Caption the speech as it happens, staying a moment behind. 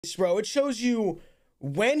bro. It shows you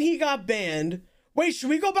when he got banned. Wait, should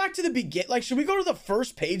we go back to the begin? Like, should we go to the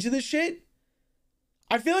first page of this shit?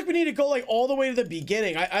 I feel like we need to go like all the way to the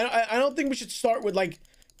beginning. I don't think we should start with like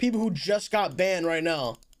people who just got banned right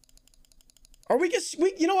now. Or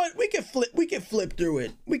you know what? We can flip through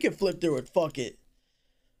it. We can flip through it. Fuck it.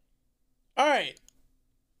 All right.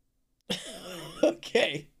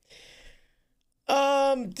 Okay.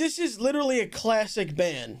 This is literally a classic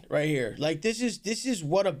ban right here. Like this is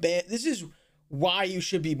what a ban. This is why you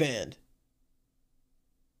should be banned.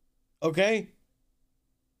 Okay.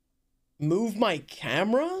 Move my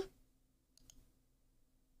camera?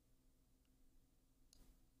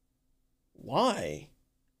 Why?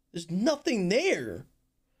 There's nothing there.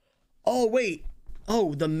 Oh, wait.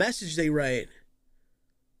 Oh, the message they write.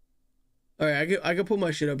 All right, I can put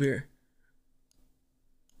my shit up here.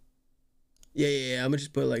 Yeah. I'm gonna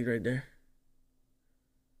just put it like right there.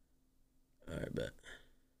 All right, bet. All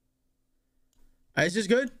right, is this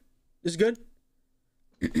good? This is good?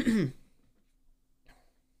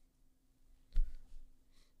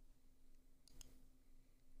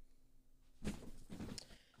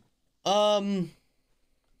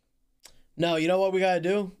 No, you know what we gotta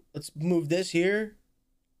do? Let's move this here.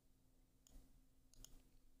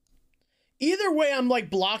 Either way, I'm like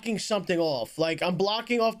blocking something off. Like I'm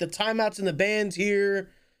blocking off the timeouts and the bans here.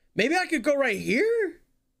 Maybe I could go right here.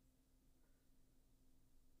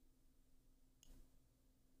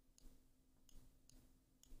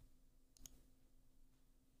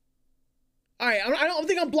 All right, I don't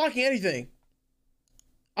think I'm blocking anything.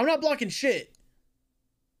 I'm not blocking shit.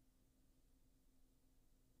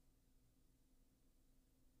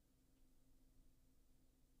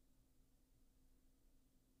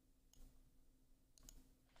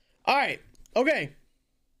 All right. Okay.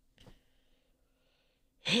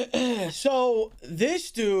 So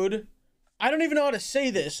this dude, I don't even know how to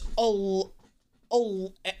say this. Ololan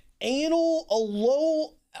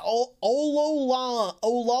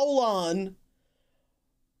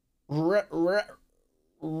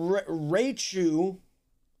Raichu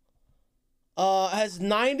has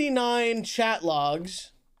 99 chat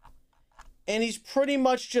logs, and he's pretty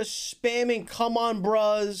much just spamming "come on,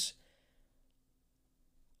 bruz."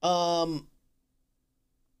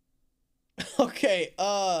 Okay,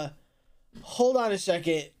 hold on a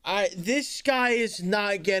second. This guy is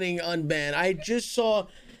not getting unbanned. I just saw,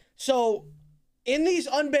 so in these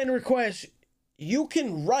unbanned requests, you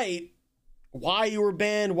can write why you were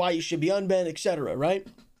banned, why you should be unbanned, etc., right?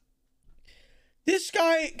 This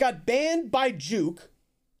guy got banned by Juke,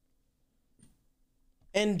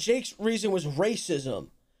 and Jake's reason was racism.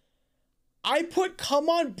 I put "come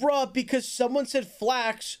on, bruh" because someone said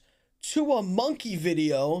flax to a monkey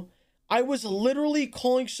video. I was literally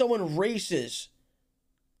calling someone racist.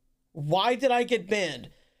 Why did I get banned?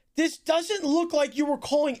 This doesn't look like you were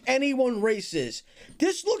calling anyone racist.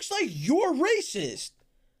 This looks like you're racist.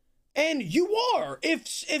 And you are.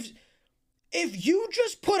 If you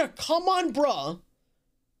just put a "come on, bruh"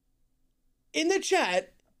 in the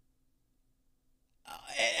chat,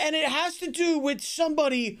 and it has to do with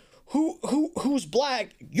somebody who's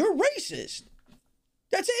black, you're racist.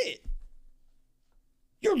 That's it.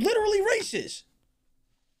 You're literally racist.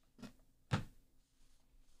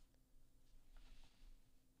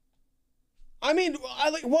 I mean,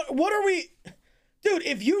 what are we, dude?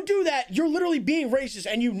 If you do that, you're literally being racist,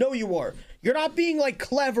 and you know you are. You're not being like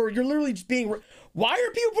clever. You're literally just being. Why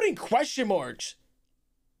are people putting question marks?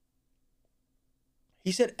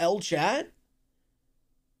 He said L chat.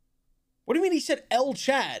 What do you mean he said L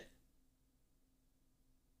chat?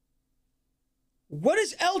 What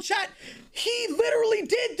is L chat? He literally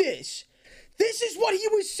did this. This is what he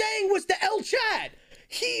was saying was the L chat.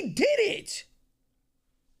 He did it.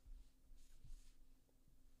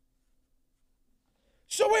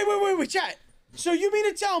 So wait, chat. So you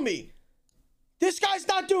mean to tell me this guy's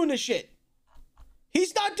not doing this shit?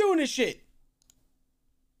 He's not doing this shit.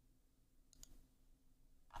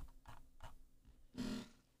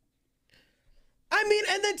 I mean,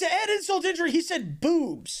 and then to add insult to injury, he said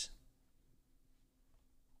boobs.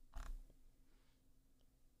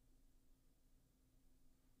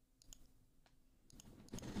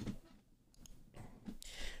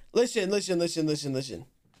 Listen.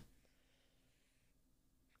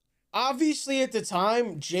 Obviously, at the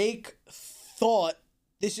time, Jake thought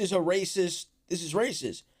this is racist.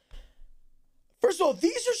 First of all,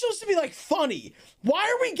 these are supposed to be like funny. Why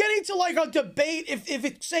are we getting to like a debate if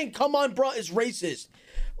it's saying "come on, bruh" is racist?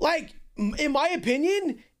 Like, in my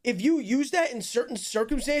opinion, if you use that in certain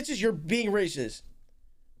circumstances, you're being racist.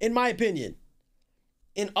 In my opinion.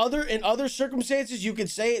 In other circumstances, you could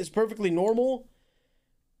say it's perfectly normal.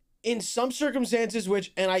 in some circumstances,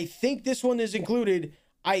 which, and I think this one is included,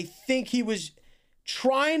 I think he was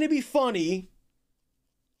trying to be funny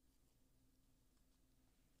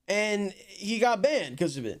and he got banned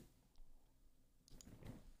because of it.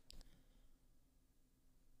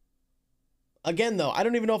 Again, though, I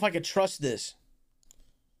don't even know if I could trust this.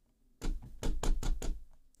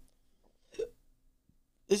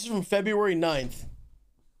 This is from February 9th.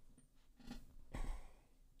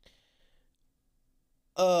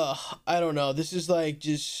 I don't know. This is like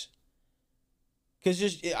just...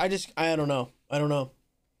 Because I don't know. I don't know.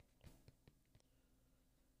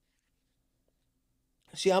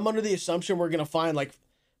 See, I'm under the assumption we're going to find like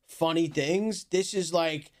funny things. This is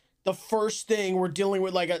like the first thing we're dealing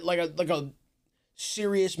with, like a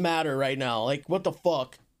serious matter right now. Like, what the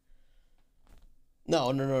fuck?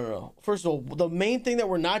 No. First of all, the main thing that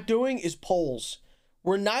we're not doing is polls.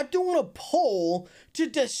 We're not doing a poll to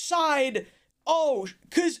decide, oh,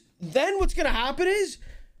 because then what's going to happen is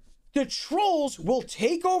the trolls will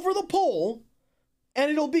take over the poll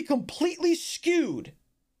and it'll be completely skewed.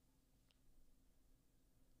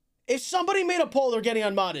 If somebody made a poll, they're getting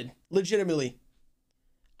unmodded. Legitimately.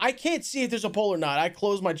 I can't see if there's a poll or not. I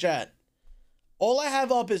closed my chat. All I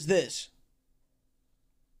have up is this.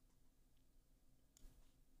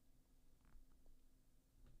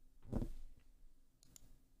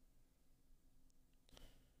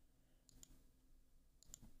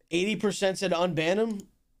 %, said unban him.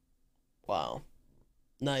 Wow.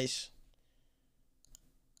 Nice.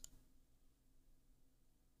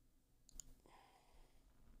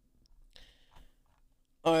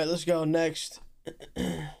 All right, let's go next.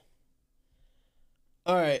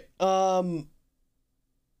 All right.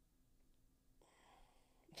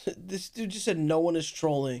 This dude just said no one is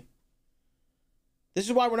trolling. This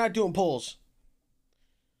is why we're not doing polls.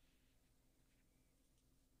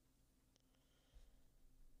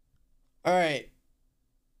 All right.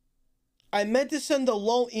 I meant to send the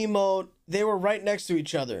lol emote. They were right next to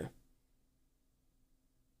each other.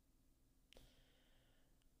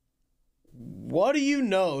 What do you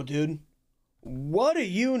know, dude? What do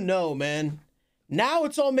you know, man? Now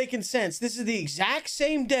it's all making sense. This is the exact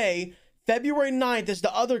same day, February 9th, as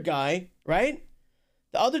the other guy, right?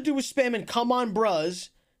 The other dude was spamming "come on, bruz."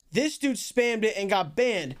 This dude spammed it and got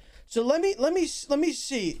banned. So let me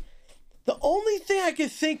see. The only thing I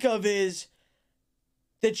could think of is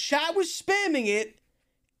the chat was spamming it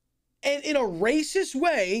and in a racist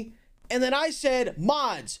way, and then I said,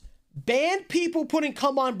 mods, ban people putting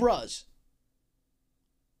 "come on, bruz."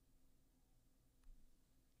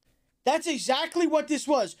 That's exactly what this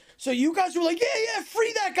was. So you guys were like, yeah,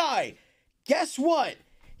 free that guy. Guess what?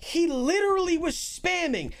 He literally was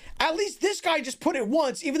spamming. At least this guy just put it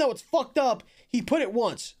once, even though it's fucked up. He put it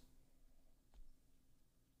once.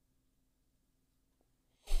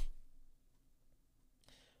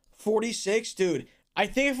 $46, dude. I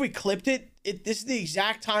think if we clipped it, this is the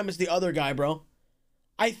exact time as the other guy, bro.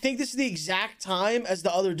 I think this is the exact time as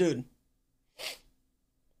the other dude.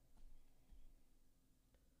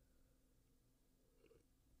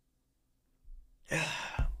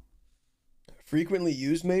 Frequently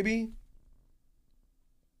used, maybe?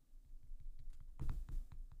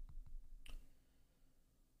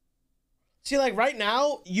 See, like, right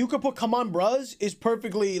now, you could put "come on, bruz" is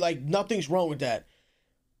perfectly, like, nothing's wrong with that.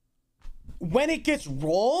 When it gets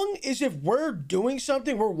wrong is if we're doing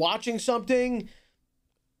something, we're watching something,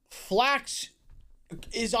 Flax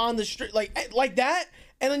is on the street, like that,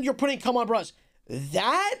 and then you're putting "come on, bruz."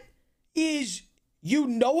 That is, you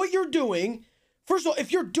know what you're doing. First of all,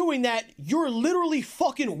 if you're doing that, you're literally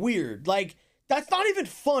fucking weird. Like, that's not even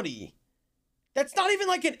funny. That's not even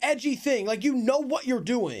like an edgy thing. Like, you know what you're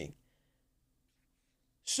doing.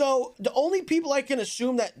 So, the only people I can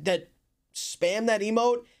assume that spam that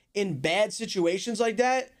emote in bad situations like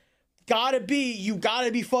that, you gotta be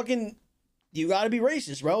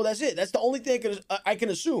racist, bro. That's it. That's the only thing I can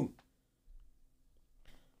assume.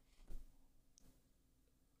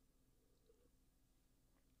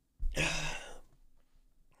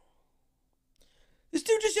 This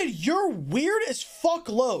dude just said, "You're weird as fuck,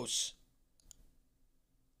 Los."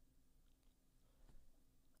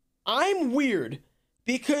 I'm weird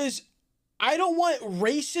because I don't want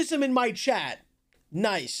racism in my chat.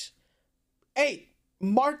 Nice. Hey,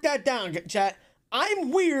 mark that down, chat. I'm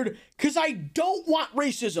weird because I don't want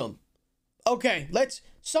racism. Okay,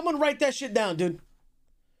 someone write that shit down, dude.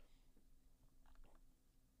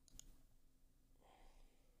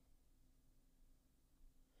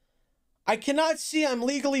 I cannot see. I'm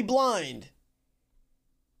legally blind.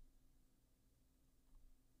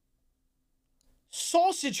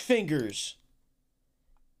 Sausage fingers.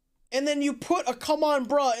 and then you put a come on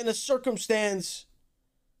bruh in a circumstance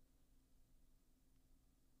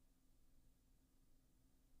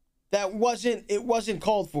that wasn't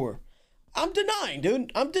called for. I'm denying,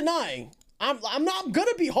 dude. I'm denying. I'm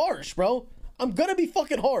gonna be harsh, bro. I'm gonna be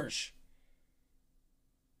fucking harsh.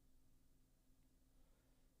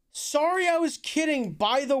 Sorry, I was kidding,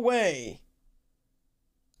 by the way.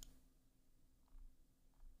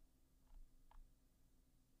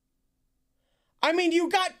 I mean, you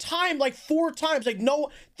got timed like 4 times. Like, no,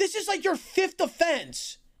 this is like your 5th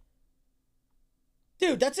offense.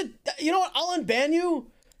 Dude, that's a, you know what? I'll unban you.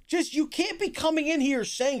 Just, you can't be coming in here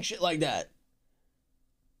saying shit like that.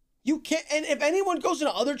 You can't, and if anyone goes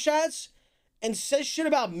into other chats and says shit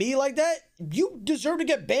about me like that, you deserve to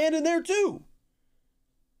get banned in there too.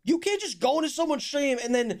 You can't just go into someone's stream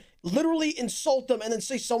and then literally insult them and then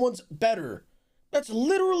say someone's better. That's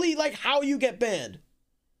literally like how you get banned.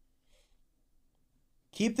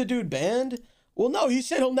 Keep the dude banned? Well, no, he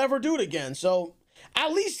said he'll never do it again. So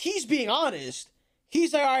at least he's being honest.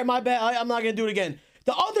 He's like, all right, my bad. I'm not going to do it again.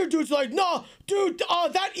 The other dude's like, no, dude,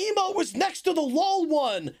 that emote was next to the LOL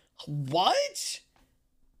one. What?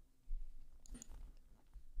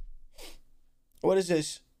 What is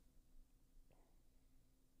this?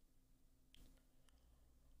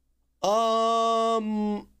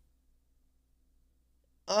 I'm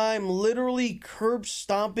literally curb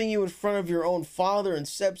stomping you in front of your own father and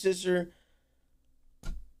stepsister.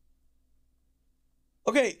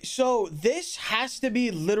 Okay, so this has to be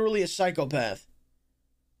literally a psychopath.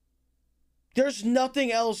 There's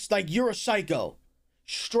nothing else. Like, you're a psycho.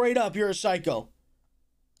 Straight up, you're a psycho.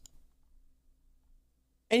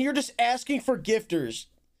 And you're just asking for gifters.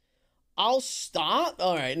 I'll stop?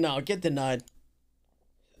 Alright, no, get denied.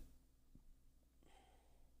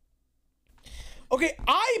 Okay,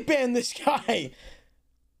 I banned this guy.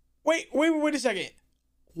 Wait a second.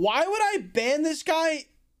 Why would I ban this guy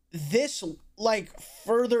this, like,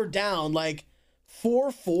 further down? Like,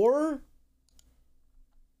 4-4?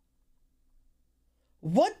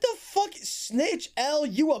 What the fuck? Snitch L,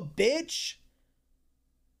 you a bitch?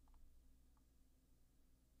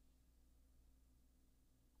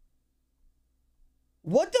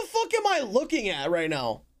 What the fuck am I looking at right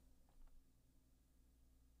now?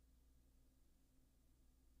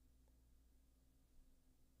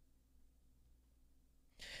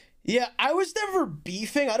 Yeah, I was never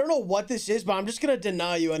beefing. I don't know what this is, but I'm just gonna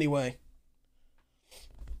deny you anyway.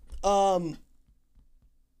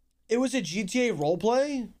 It was a GTA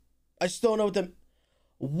roleplay. I still don't know what the...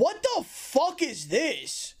 What the fuck is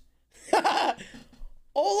this?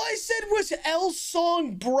 All I said was L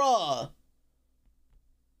song, bruh.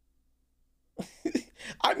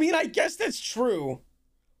 I mean, I guess that's true.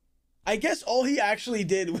 I guess all he actually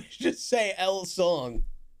did was just say L song.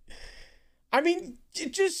 I mean,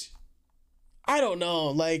 it just... I don't know,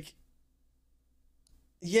 like...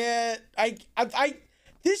 Yeah,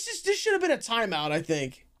 this should have been a timeout, I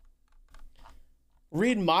think.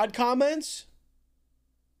 Read mod comments.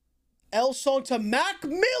 L song to Mac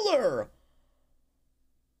Miller.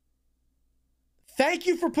 Thank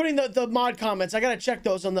you for putting the mod comments. I gotta check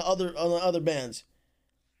those on the other bands.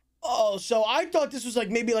 Oh, so I thought this was like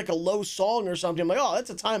maybe like a low song or something. I'm like, oh, that's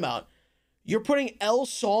a timeout. You're putting L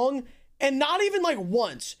song and not even like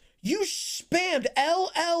once. You spammed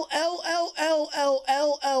L song,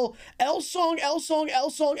 L song, L song,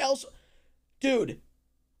 L song. Dude,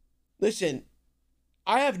 listen,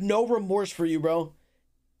 I have no remorse for you, bro.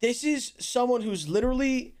 This is someone who's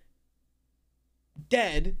literally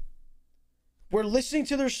dead. We're listening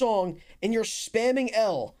to their song and you're spamming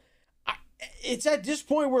L. It's at this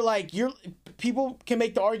point where like people can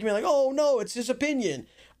make the argument like, oh no, it's his opinion.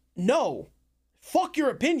 No, fuck your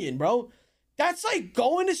opinion, bro. That's like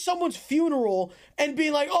going to someone's funeral and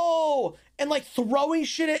being like, oh, and like throwing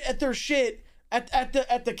shit at their shit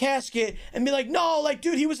at the casket and be like, no, like,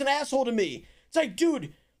 dude, he was an asshole to me. It's like,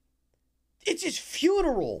 dude, it's his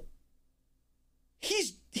funeral.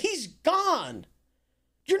 He's gone.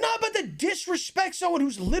 You're not about to disrespect someone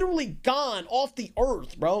who's literally gone off the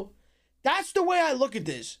earth, bro. That's the way I look at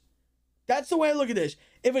this. That's the way I look at this.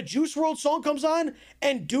 If a Juice WRLD song comes on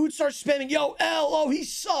and dude starts spamming, yo, L, oh, he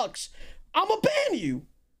sucks, I'ma ban you.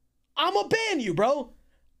 I'ma ban you, bro.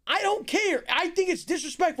 I don't care. I think it's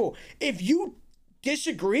disrespectful. If you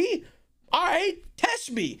disagree, all right,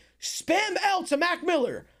 test me. Spam L to Mac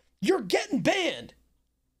Miller. You're getting banned.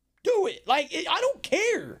 Do it. Like, I don't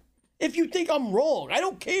care if you think I'm wrong. I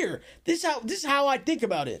don't care. This is how I think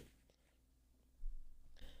about it.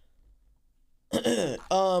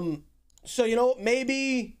 So, you know,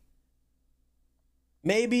 maybe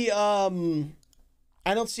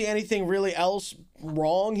I don't see anything really else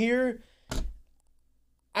wrong here.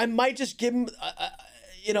 I might just give him,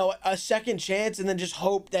 you know, a second chance and then just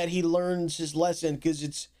hope that he learns his lesson,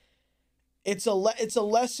 because it's a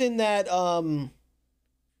lesson that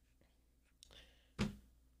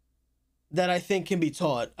that I think can be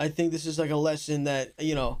taught. I think this is like a lesson that,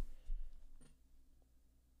 you know.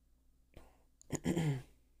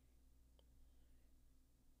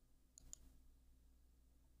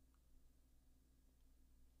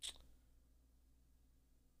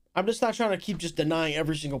 I'm just not trying to keep just denying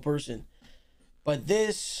every single person. But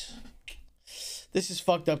this is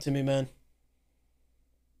fucked up to me, man.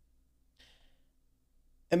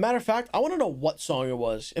 And matter of fact, I want to know what song it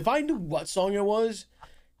was. If I knew what song it was,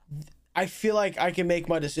 I feel like I can make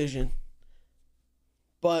my decision.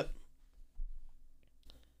 But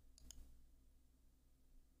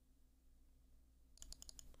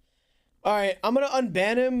all right, I'm gonna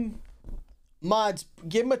unban him. Mods,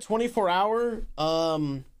 give him a 24-hour.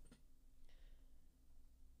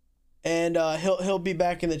 And he'll be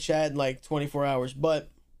back in the chat in like 24 hours. But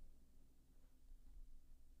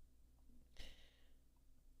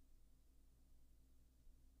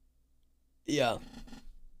yeah.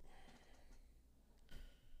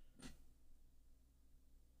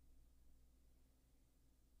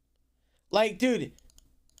 Like, dude,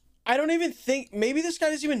 I don't even think, maybe this guy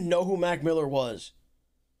doesn't even know who Mac Miller was.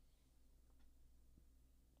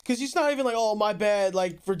 Because he's not even like, oh, my bad,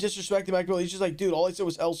 like, for disrespecting Mac Miller. He's just like, dude, all I said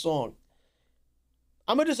was L song.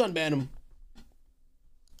 I'm gonna just unban him.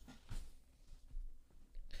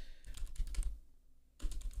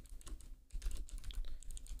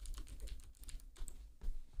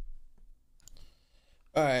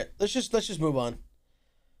 All right, let's just move on.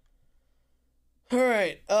 All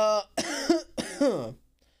right,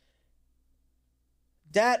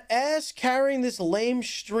 that ass carrying this lame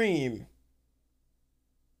stream.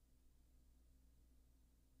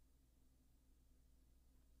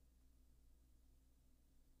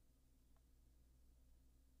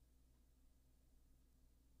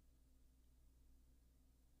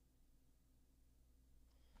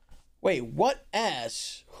 Wait, what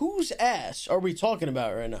ass? Whose ass are we talking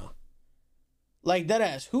about right now? Like, that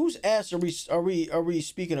ass. Whose ass are we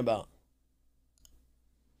speaking about?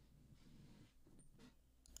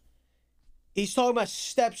 He's talking about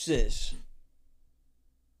stepsis.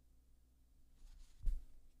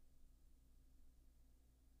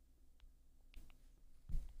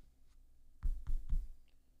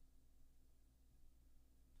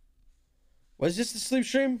 Was this the sleep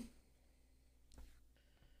stream?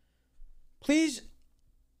 Please,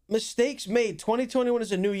 mistakes made. 2021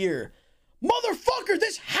 is a new year. Motherfucker,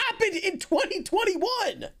 this happened in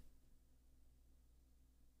 2021.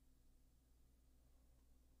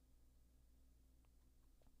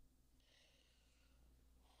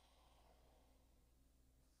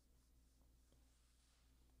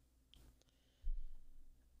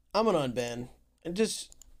 I'm gonna unban and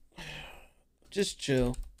just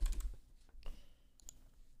chill.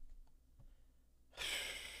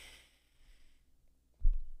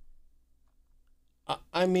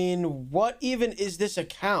 I mean, what even is this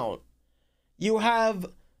account? You have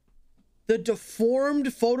the deformed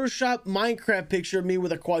Photoshop Minecraft picture of me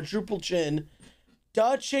with a quadruple chin.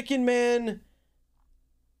 Duh, Chicken Man.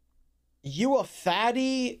 You a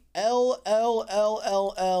fatty.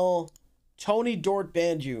 LLLLL. Tony Dort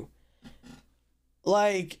banned you.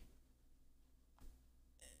 Like,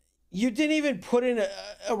 you didn't even put in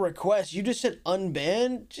a request. You just said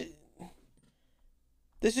unbanned.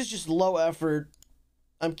 This is just low effort.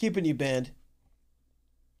 I'm keeping you banned.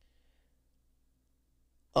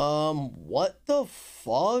 What the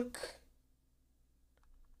fuck?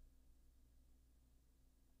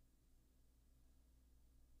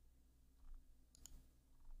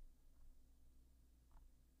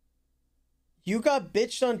 You got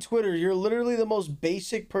bitched on Twitter. You're literally the most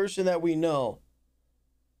basic person that we know.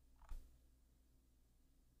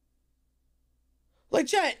 Like,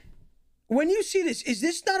 chat, when you see this, is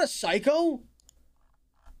this not a psycho?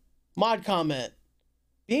 Mod comment.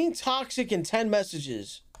 Being toxic in 10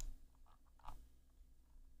 messages.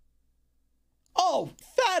 Oh,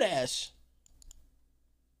 fat ass.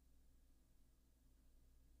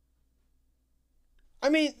 I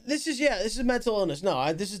mean, this is mental illness.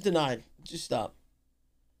 No, this is denied. Just stop.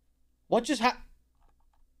 What just happened?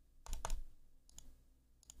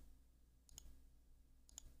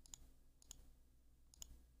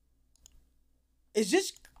 Is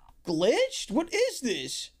this glitched? What is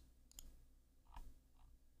this?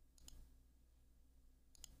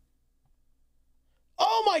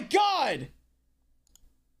 Oh my god!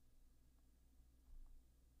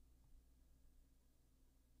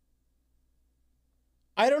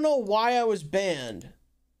 I don't know why I was banned.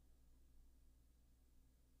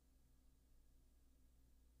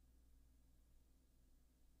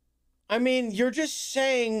 I mean, you're just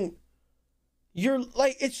saying, you're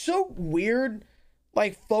like, it's so weird,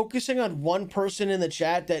 like focusing on one person in the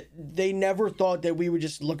chat that they never thought that we would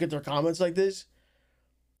just look at their comments like this.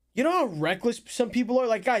 You know how reckless some people are?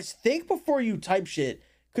 Like, guys, think before you type shit,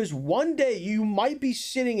 because one day you might be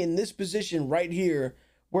sitting in this position right here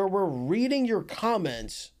where we're reading your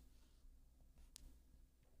comments.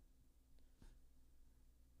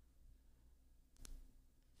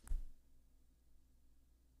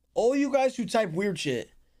 All you guys who type weird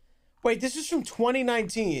shit. Wait, this is from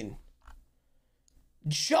 2019.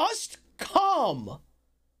 Just come.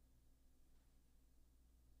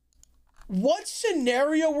 What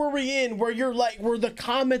scenario were we in where you're like, where the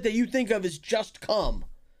comment that you think of is just come?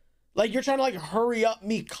 Like you're trying to like hurry up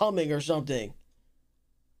me coming or something.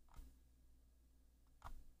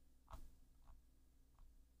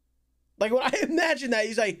 Like when I imagine that,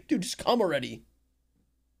 he's like, dude, just come already.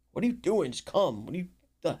 What are you doing? Just come. What are you,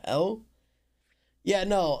 the hell? Yeah,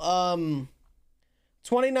 no.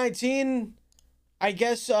 2019, I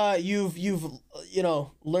guess you've you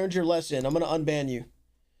know, learned your lesson. I'm gonna unban you.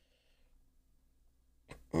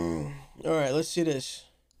 All right, let's see this.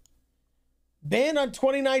 Banned on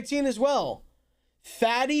 2019 as well.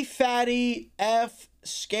 Fatty F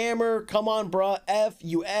scammer. Come on, bruh. F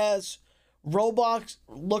you ass. Roblox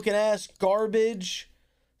looking ass garbage.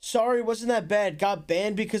 Sorry, wasn't that bad. Got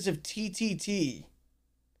banned because of TTT.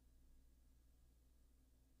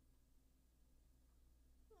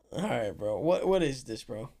 All right, bro. What is this,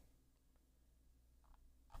 bro?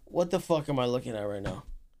 What the fuck am I looking at right now?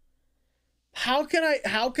 How can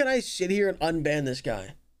I sit here and unban this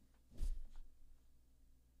guy?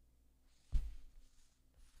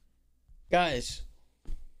 Guys,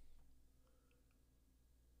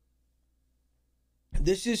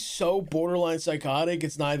 this is so borderline psychotic,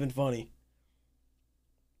 it's not even funny.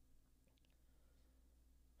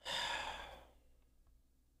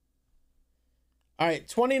 All right,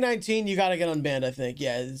 2019, you gotta get unbanned, I think.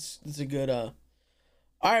 Yeah, it's a good, All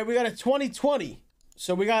right, we got a 2020.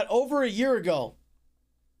 So we got over a year ago.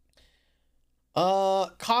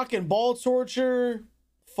 Cock and ball torture.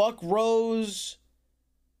 Fuck Rose.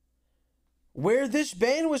 Where this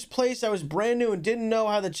ban was placed, I was brand new and didn't know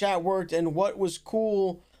how the chat worked and what was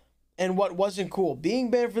cool and what wasn't cool.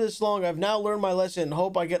 Being banned for this long, I've now learned my lesson and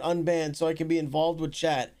hope I get unbanned so I can be involved with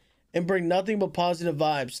chat and bring nothing but positive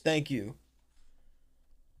vibes. Thank you.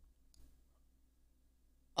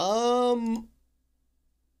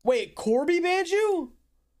 Wait, Corby banned you?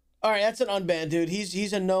 All right, that's an unban, dude.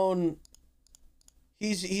 He's a known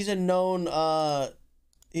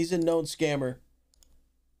scammer.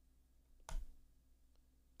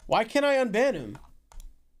 Why can't I unban him?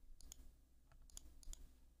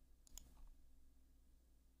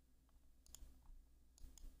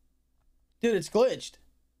 Dude, it's glitched.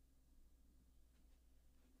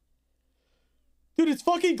 Dude, it's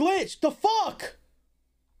fucking glitched. The fuck?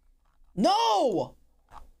 No!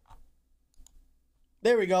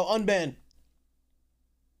 There we go. Unban.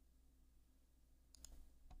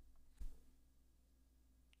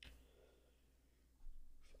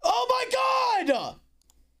 Oh my god!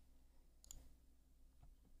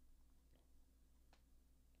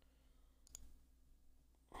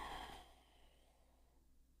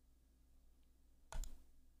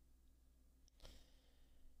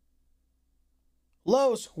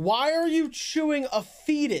 Los, why are you chewing a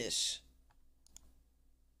fetus?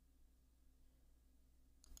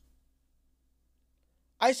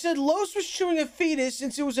 I said Los was chewing a fetus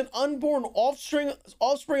since it was an unborn offspring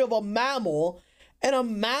of a mammal, and a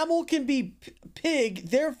mammal can be pig,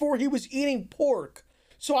 therefore he was eating pork.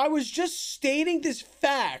 So I was just stating this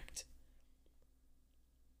fact.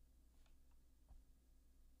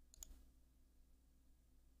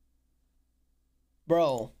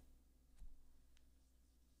 Bro.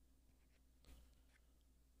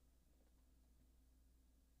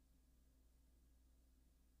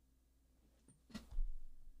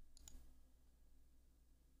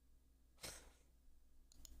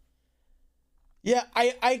 Yeah,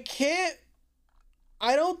 I can't.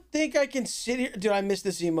 I don't think I can sit here. Dude, I missed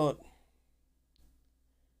this emote.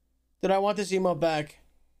 Did I want this emote back?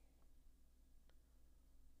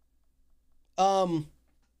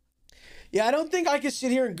 Yeah, I don't think I can sit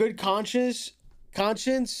here in good conscience,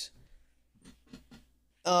 and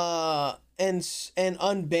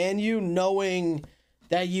unban you, knowing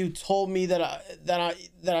that you told me that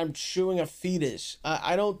I'm chewing a fetus.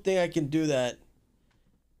 I don't think I can do that.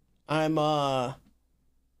 I'm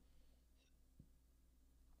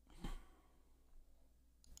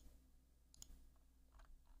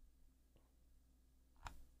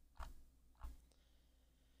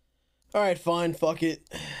All right, fine, fuck it.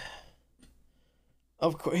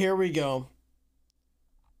 Of course, here we go.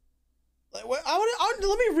 Let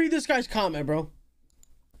me read this guy's comment, bro.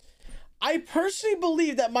 I personally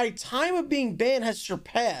believe that my time of being banned has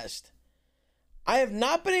surpassed. I have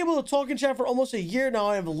not been able to talk in chat for almost a year now.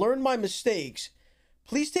 I have learned my mistakes.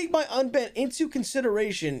 Please take my unban into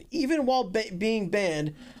consideration. Even while being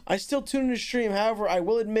banned, I still tune in to stream. However, I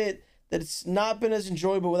will admit that it's not been as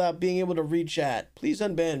enjoyable without being able to read chat. Please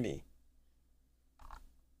unban me.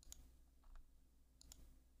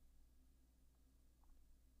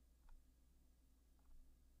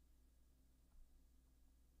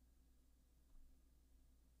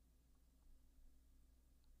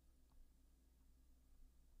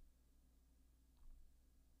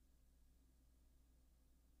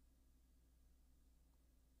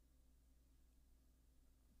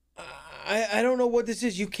 I don't know what this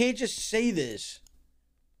is. You can't just say this.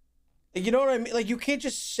 Like, you know what I mean? Like, you can't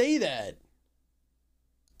just say that.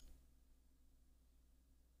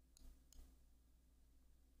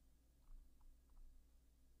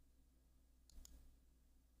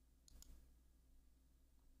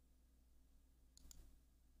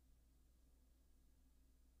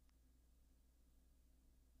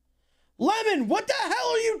 Lemon, what the hell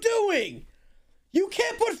are you doing? You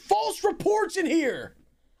can't put false reports in here.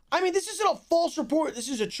 I mean, this isn't a false report. This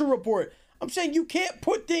is a true report. I'm saying you can't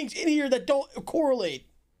put things in here that don't correlate.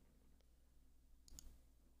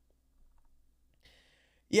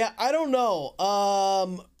 Yeah, I don't know.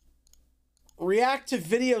 React to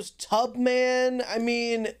videos, Tubman. I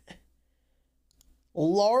mean,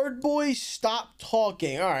 Lard Boy, stop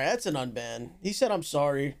talking. All right, that's an unban. He said I'm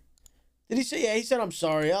sorry. Did he say? Yeah, he said I'm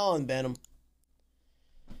sorry. I'll unban him.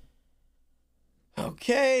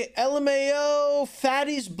 Okay, LMAO,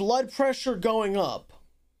 Fatty's blood pressure going up.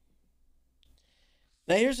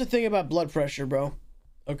 Now, here's the thing about blood pressure, bro.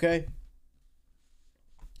 Okay?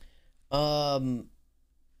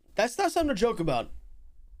 That's not something to joke about.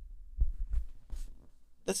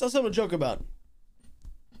 That's not something to joke about.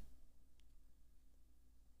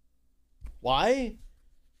 Why?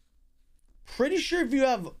 Pretty sure if you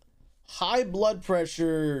have high blood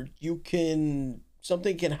pressure,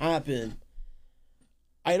 something can happen.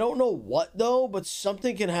 I don't know what though, but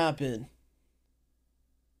something can happen.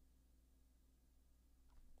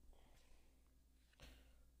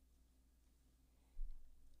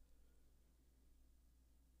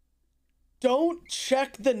 Don't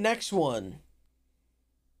check the next one.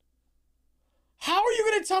 How are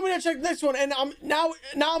you gonna tell me to check the next one? And now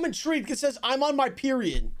I'm intrigued. It says I'm on my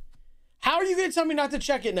period. How are you gonna tell me not to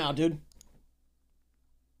check it now, dude?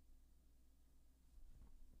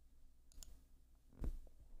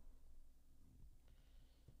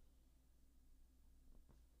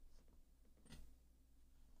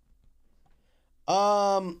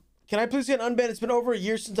 Can I please get unbanned? It's been over a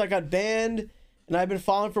year since I got banned, and I've been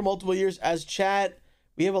following for multiple years as chat.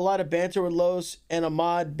 We have a lot of banter with Los, and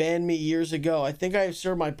Ahmad banned me years ago. I think I have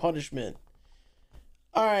served my punishment.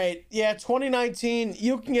 Alright, yeah, 2019,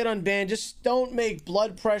 you can get unbanned. Just don't make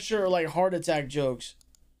blood pressure or like heart attack jokes.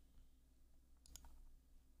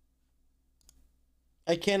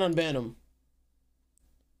 I can't unban him.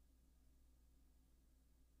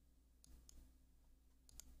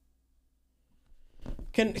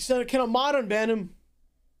 Can Ahmad unban him?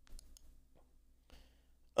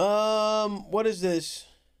 What is this?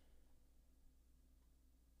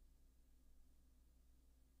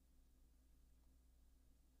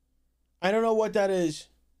 I don't know what that is.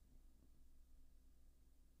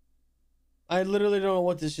 I literally don't know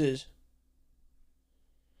what this is.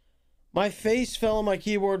 My face fell on my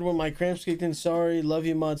keyboard when my cramps kicked in. Sorry. Love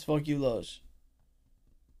you, mods. Fuck you, Los.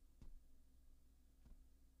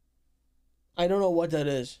 I don't know what that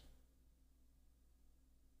is.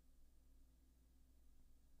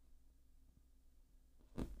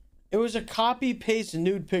 It was a copy-paste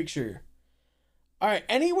nude picture. Alright,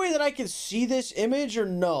 any way that I can see this image or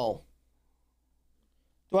no?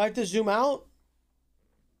 Do I have to zoom out?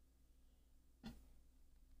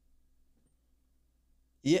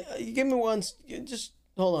 Yeah, you give me one. Just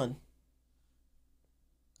hold on.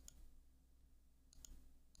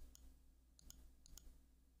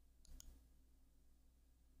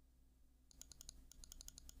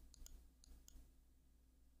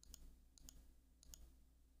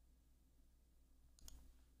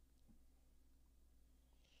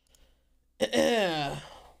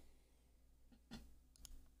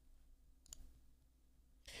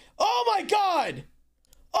 Oh my god!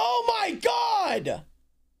 Oh my god!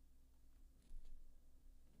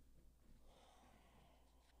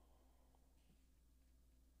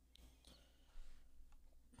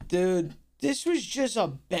 Dude, This was just a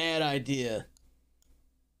bad idea.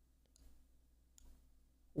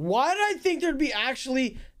 Why did I think there'd be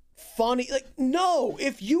actually funny? Like, no,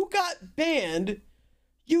 if you got banned,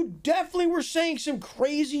 you definitely were saying some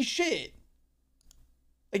crazy shit.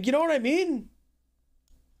 Like, you know what I mean?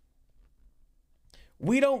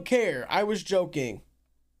 We don't care. I was joking.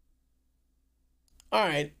 All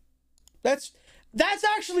right. That's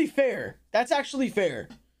actually fair. That's actually fair.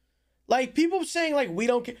 Like, people saying like we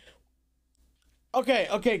don't care. Okay.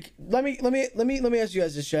 Let me ask you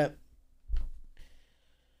guys this, chat.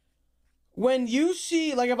 When you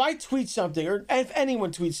see, like, if I tweet something, or if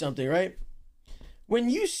anyone tweets something, right? When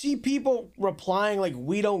you see people replying like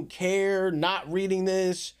we don't care, not reading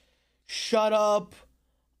this, shut up,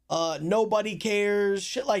 nobody cares,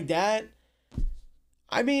 shit like that.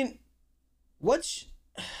 I mean, what's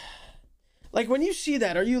like, when you see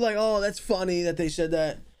that, are you like, oh, that's funny that they said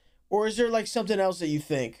that? Or is there like something else that you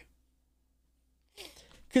think?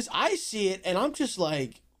 Because I see it and I'm just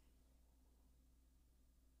like,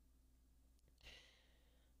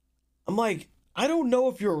 I don't know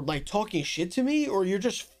if you're like talking shit to me or you're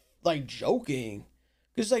just like joking.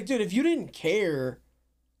 Because, like, dude, if you didn't care,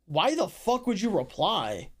 why the fuck would you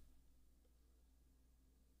reply?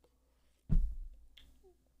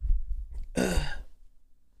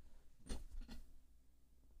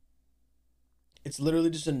 It's literally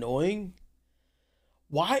just annoying.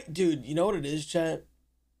 Why? Dude, you know what it is, chat?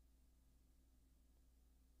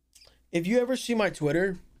 If you ever see my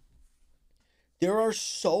Twitter, there are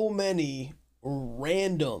so many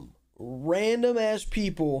random ass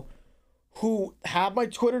people who have my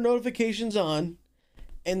Twitter notifications on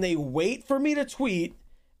and they wait for me to tweet,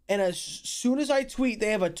 and as soon as I tweet,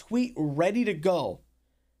 they have a tweet ready to go.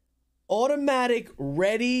 Automatic,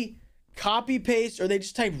 ready, copy paste, or they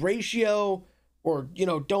just type ratio or, you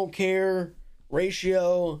know, don't care,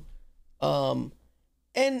 ratio. And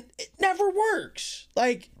it never works.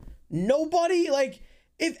 Like, nobody, like,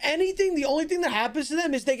 if anything, the only thing that happens to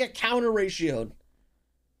them is they get counter ratioed.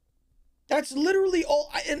 That's literally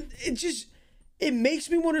all. And it makes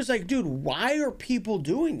me wonder, it's like, dude, why are people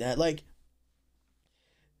doing that? Like,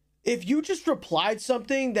 if you just replied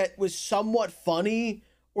something that was somewhat funny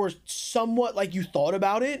or somewhat like you thought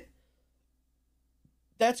about it,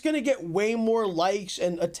 that's going to get way more likes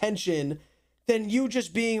and attention than you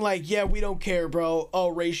just being like, yeah, we don't care, bro. Oh,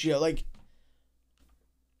 ratio. Like,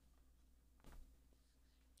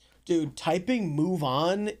 dude, typing move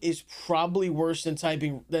on is probably worse than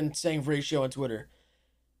saying ratio on Twitter.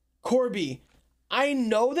 Corby, I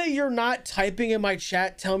know that you're not typing in my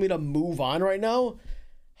chat telling me to move on right now.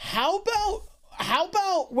 How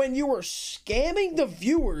about when you were scamming the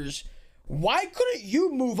viewers, why couldn't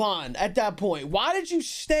you move on at that point? Why did you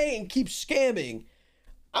stay and keep scamming?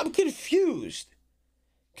 I'm confused.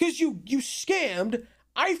 Because you scammed,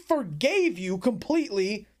 I forgave you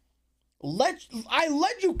completely. I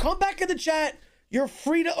let you come back in the chat. You're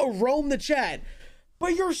free to roam the chat.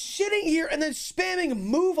 But you're sitting here and then spamming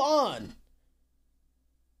move on.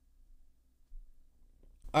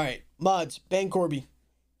 All right, mods, ban Corby.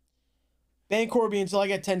 Ban Corby until I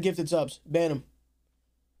get 10 gifted subs. Ban him.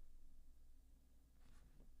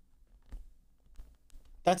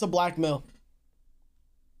 That's a blackmail.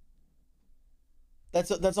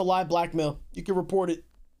 That's a live blackmail. You can report it.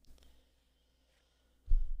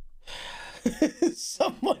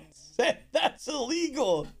 Someone said that's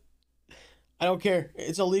illegal. I don't care.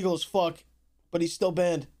 It's illegal as fuck. But he's still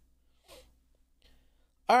banned.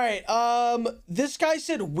 Alright, this guy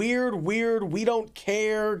said weird, we don't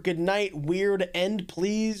care, good night, weird, end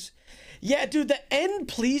please. Yeah, dude, the end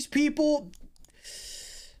please people,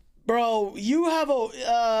 bro, you have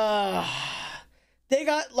a, they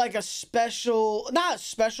got like a special, not a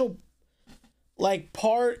special, like,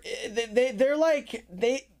 part, they're like,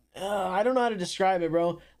 I don't know how to describe it,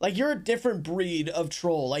 bro. Like, you're a different breed of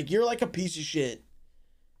troll. Like, you're like a piece of shit.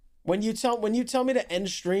 When you tell me to end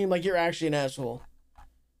stream, like, you're actually an asshole.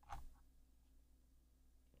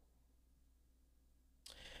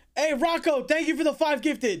 Hey, Rocco, thank you for the 5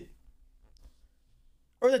 gifted.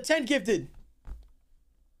 Or the 10 gifted.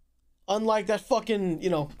 Unlike that fucking, you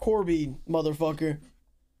know, Corby motherfucker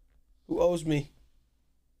who owes me.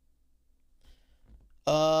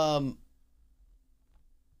 Yeah,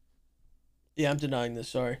 I'm denying this,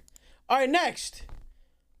 sorry. Alright, next.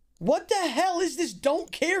 What the hell is this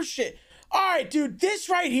don't care shit? Alright, dude, this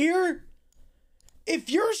right here. If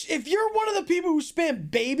you're one of the people who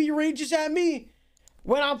spam baby rages at me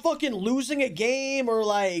when I'm fucking losing a game, or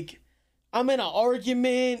like I'm in an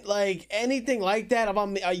argument, like anything like that, if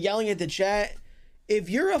I'm yelling at the chat, if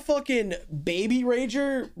you're a fucking baby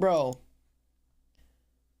rager, bro,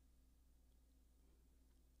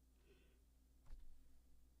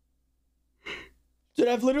 Dude,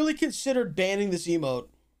 I've literally considered banning this emote.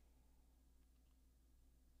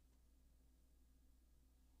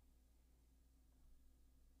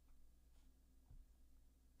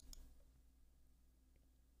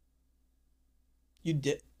 You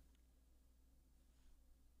did?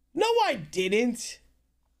 No, I didn't.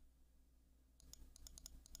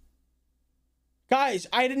 Guys,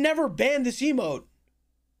 I had never banned this emote.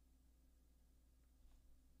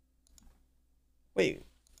 Wait.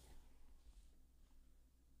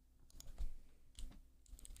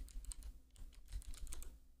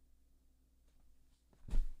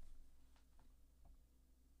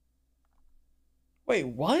 Wait,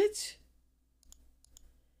 what?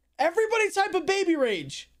 Everybody type a baby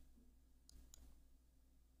rage.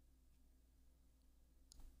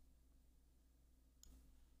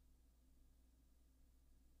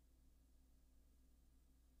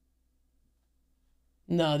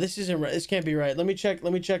 No, this isn't right. This can't be right. Let me check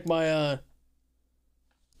my let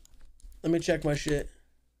me check my shit.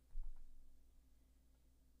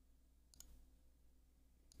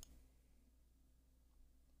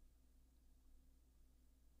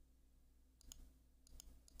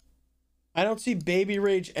 I don't see baby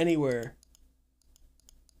rage anywhere.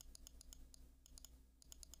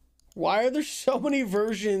 Why are there so many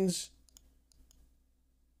versions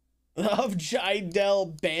of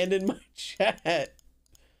Jidel banned in my chat?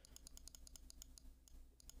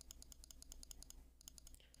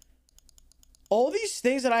 All these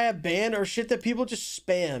things that I have banned are shit that people just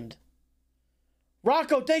spammed.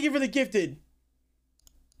 Rocco, thank you for the gifted.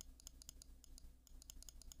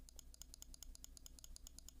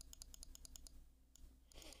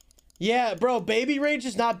 Yeah, bro, baby rage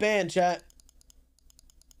is not banned, chat.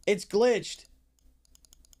 It's glitched.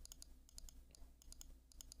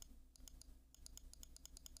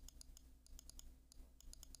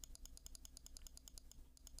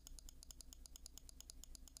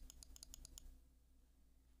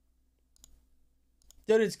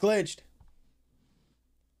 Dude, it's glitched.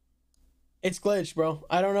 It's glitched, bro.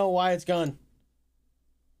 I don't know why it's gone.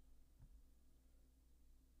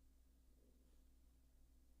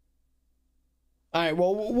 All right,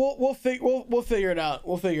 well, we'll figure it out.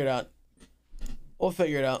 We'll figure it out. We'll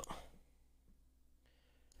figure it out.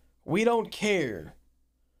 We don't care.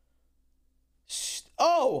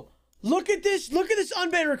 Oh, look at this. Look at this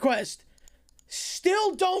unban request.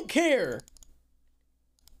 Still don't care.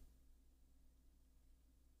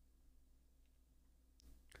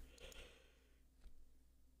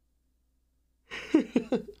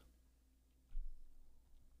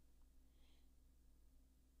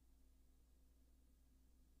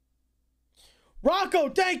 Rocco,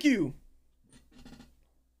 thank you.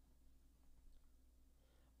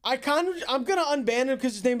 I'm gonna unban him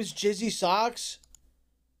because his name is Jizzy Socks.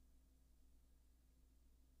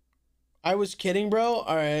 I was kidding, bro.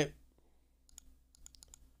 All right.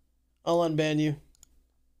 I'll unban you.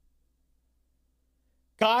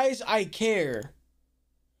 Guys, I care.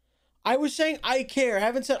 I was saying I care. I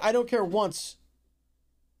haven't said I don't care once.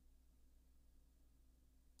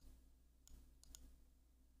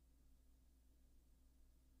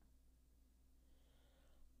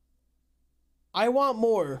 I want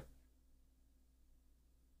more.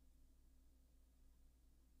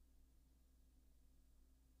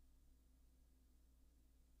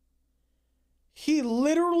 He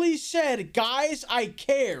literally said, guys, I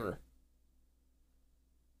care.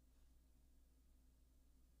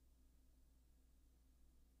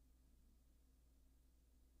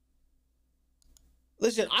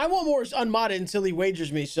 Listen, I want more unmodded until he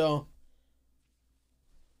wagers me, so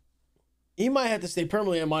he might have to stay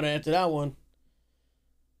permanently unmodded after that one.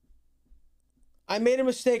 I made a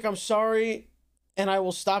mistake. I'm sorry, and I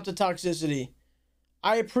will stop the toxicity.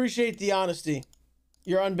 I appreciate the honesty.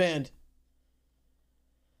 You're unbanned.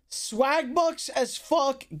 Swagbucks as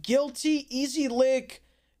fuck. Guilty. Easy lick.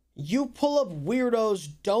 You pull up weirdos.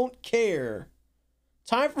 Don't care.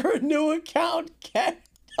 Time for a new account. Cat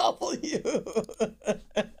W.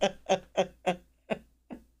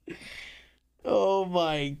 Oh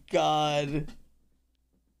my god.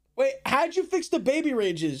 Wait, how'd you fix the baby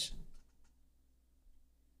rages?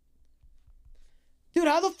 Dude,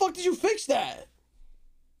 how the fuck did you fix that?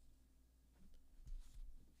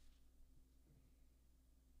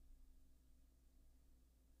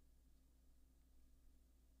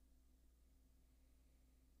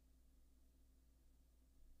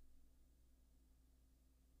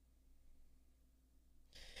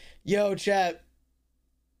 Yo, chat.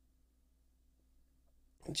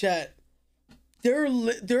 Chat.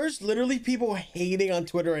 There's literally people hating on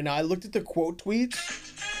Twitter right now. I looked at the quote tweets.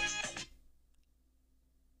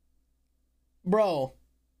 Bro.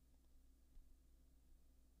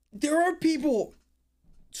 there are people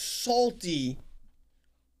salty.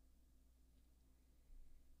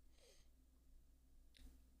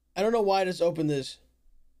 I don't know why I just opened this.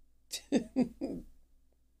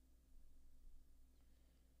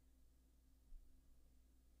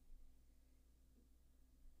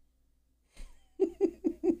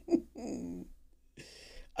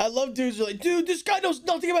 I love dudes who are like, dude, this guy knows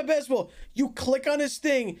nothing about basketball. You click on his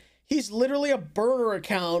thing. He's literally a burner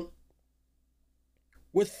account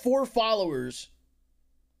with 4 followers.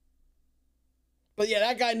 But yeah,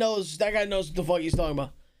 that guy knows what the fuck he's talking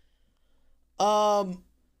about. All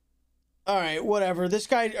right, whatever. This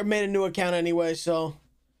guy made a new account anyway, so.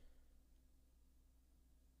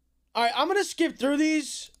 All right, I'm going to skip through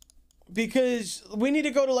these because we need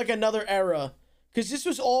to go to like another era. Because this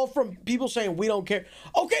was all from people saying we don't care.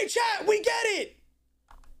 Okay, chat, we get it.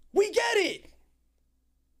 We get it.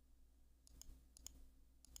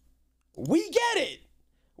 We get it.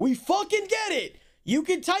 We fucking get it. You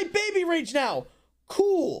can type baby rage now.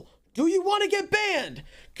 Cool. Do you want to get banned?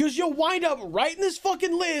 Because you'll wind up right in this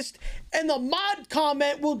fucking list, and the mod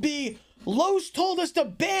comment will be, Los told us to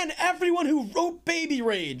ban everyone who wrote baby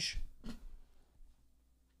rage.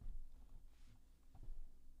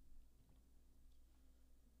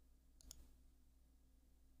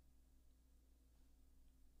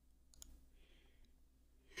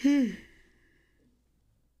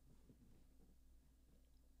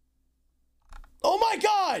 Oh my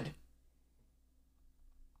God!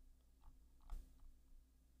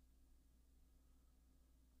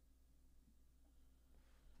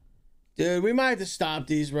 Dude, we might have to stop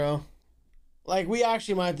these, bro. Like, we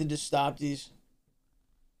actually might have to just stop these.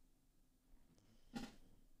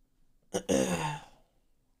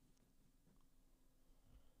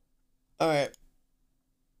 Alright.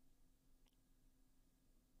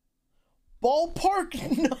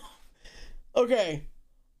 Ballpark no. Okay.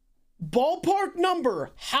 Ballpark number.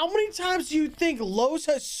 How many times do you think Los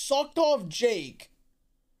has sucked off Jake?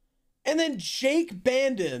 And then Jake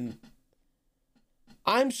banned him.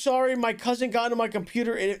 I'm sorry, my cousin got into my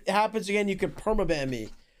computer. It happens again. You can permaban me.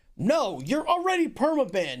 No, you're already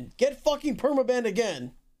permabanned. Get fucking permabanned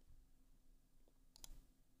again.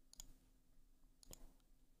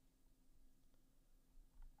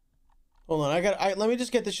 Hold on, let me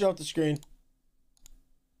just get this shit off the screen.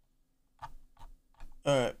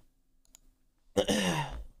 All right.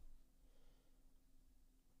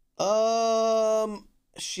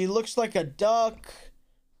 She looks like a duck.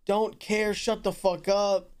 Don't care. Shut the fuck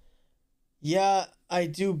up. Yeah, I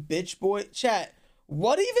do, bitch boy. Chat.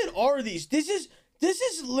 What even are these? This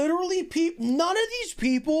is literally people. None of these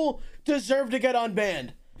people deserve to get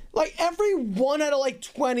unbanned. Like every 1 out of like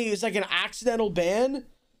 20 is like an accidental ban.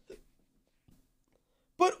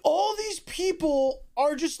 But all these people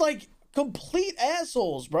are just like complete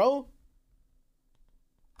assholes, bro.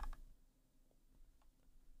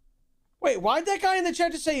 Wait, why'd that guy in the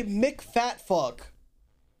chat just say Mick fat fuck?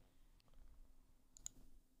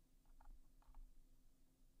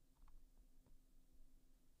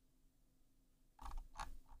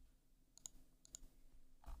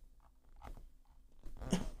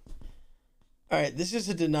 Alright, this is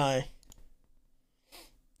a deny.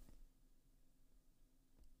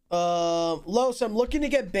 Los, I'm looking to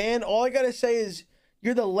get banned. All I gotta say is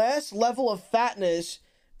you're the last level of fatness,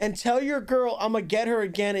 and tell your girl I'ma get her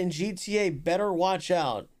again in GTA. Better watch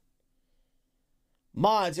out.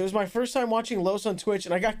 Mods, it was my first time watching Los on Twitch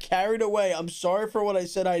and I got carried away. I'm sorry for what I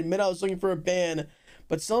said. I admit I was looking for a ban,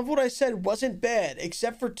 but some of what I said wasn't bad,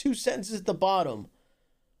 except for 2 sentences at the bottom.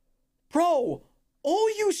 Bro,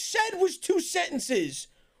 all you said was 2 sentences.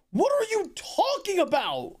 What are you talking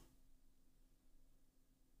about?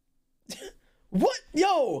 What?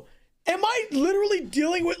 Yo, am I literally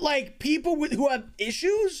dealing with like people who have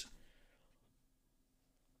issues?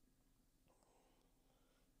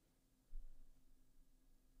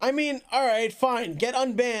 I mean, all right, fine, get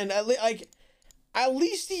unbanned. At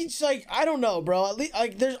least he's like, I don't know, bro. At least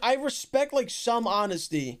like I respect like some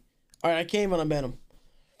honesty. All right, I can't even unban him.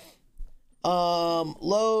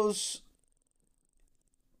 Los,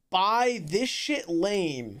 buy this shit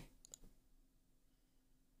lame.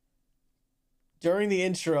 During the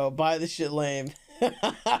intro, buy this shit lame.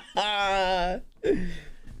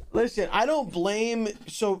 Listen, I don't blame.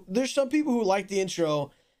 So there's some people who like the intro.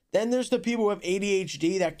 Then there's the people who have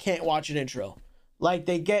ADHD that can't watch an intro. Like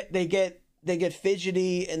they get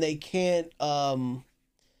fidgety and they can't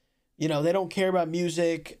you know, they don't care about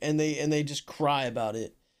music and they just cry about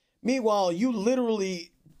it. Meanwhile, you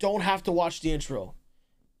literally don't have to watch the intro.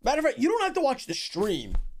 Matter of fact, you don't have to watch the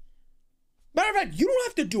stream. Matter of fact, you don't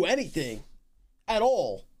have to do anything at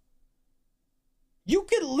all. You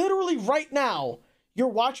could literally right now, you're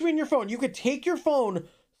watching me on your phone. You could take your phone,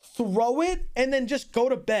 throw it, and then just go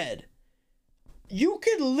to bed. You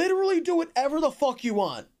could literally do whatever the fuck you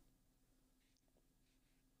want.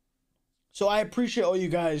 So I appreciate all you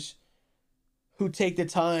guys who take the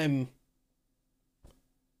time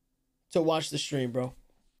to watch the stream, bro.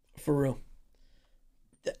 For real.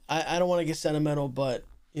 I don't want to get sentimental, but,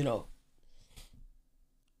 you know,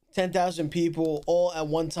 10,000 people all at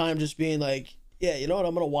one time just being like, yeah, you know what?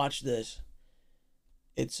 I'm going to watch this.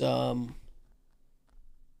 It's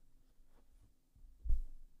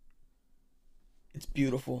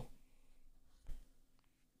beautiful.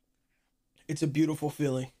 It's a beautiful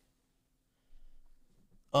feeling.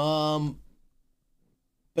 But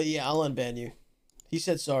yeah, I'll unban you. He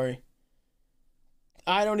said sorry.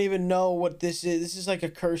 I don't even know what this is. This is like a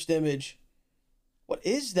cursed image. What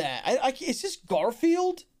is that? Is this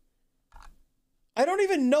Garfield? I don't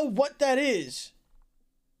even know what that is.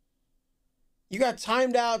 You got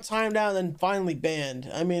timed out, and then finally banned.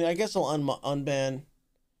 I mean, I guess I'll unban.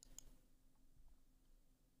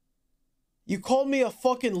 You called me a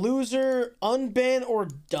fucking loser, unban, or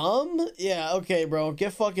dumb? Yeah, okay, bro.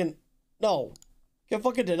 Get fucking... No. Get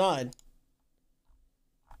fucking denied.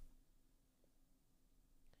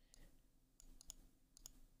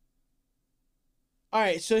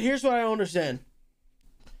 Alright, so here's what I don't understand.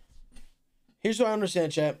 Here's what I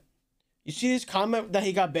understand, chat. You see this comment that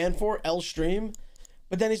he got banned for? L stream?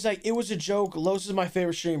 But then he's like, it was a joke. Los is my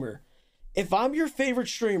favorite streamer. If I'm your favorite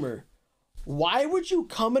streamer, why would you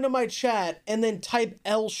come into my chat and then type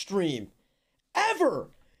L stream?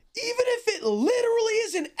 Ever! Even if it literally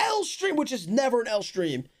is an L stream, which is never an L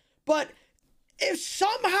stream. But if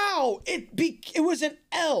somehow it was an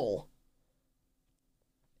L...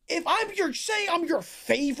 If saying I'm your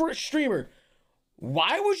favorite streamer,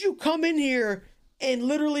 why would you come in here and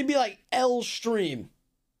literally be like L stream?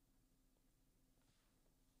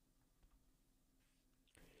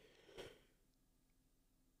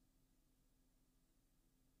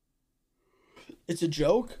 It's a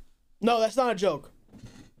joke? No, that's not a joke.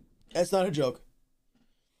 That's not a joke.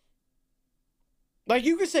 Like,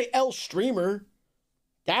 you could say L streamer.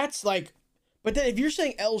 That's like, but then if you're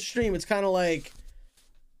saying L stream, it's kind of like,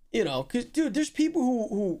 you know, because, dude, there's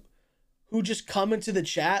people who just come into the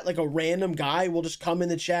chat, like a random guy will just come in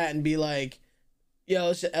the chat and be like, yo,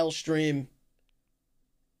 it's an L stream.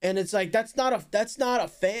 And it's like, that's not a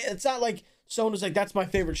fan. It's not like someone who's like, that's my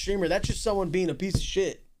favorite streamer. That's just someone being a piece of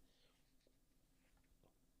shit.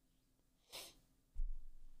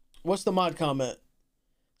 What's the mod comment?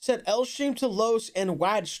 Said L stream to Los and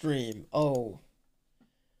WAD stream. Oh.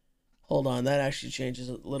 Hold on, that actually changes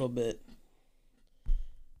a little bit.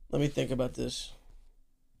 Let me think about this.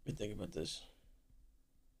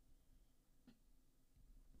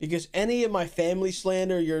 Because any of my family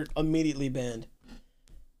slander, you're immediately banned.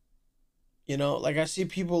 You know, like I see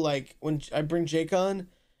people like when I bring Jake on.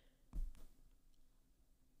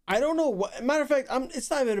 I don't know what. Matter of fact,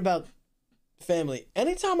 it's not even about family.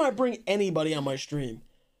 Anytime I bring anybody on my stream,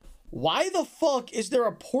 why the fuck is there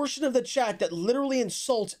a portion of the chat that literally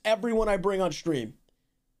insults everyone I bring on stream?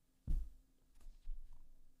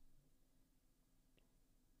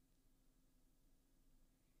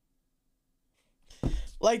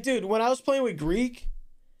 Like, dude, when I was playing with Greek,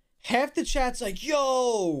 half the chat's like,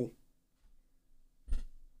 yo,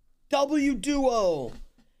 W duo.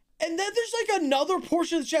 And then there's like another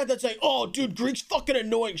portion of the chat that's like, oh, dude, Greek's fucking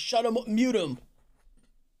annoying. Shut him up, mute him.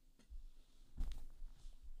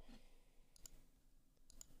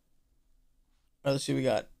 All right, let's see what we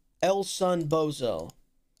got. El Sun Bozo.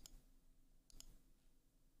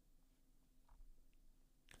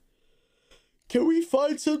 Can we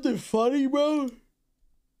find something funny, bro?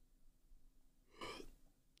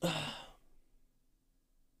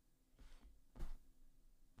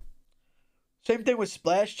 Same thing with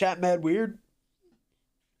Splash, chat mad weird.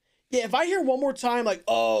 Yeah, if I hear one more time like,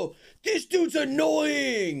 oh, this dude's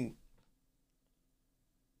annoying.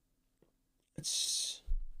 It's...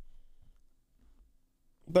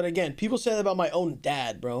 But again, people say that about my own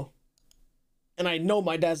dad, bro. And I know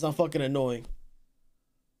my dad's not fucking annoying.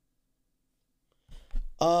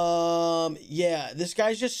 Yeah, this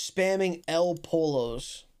guy's just spamming L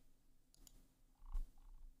polos.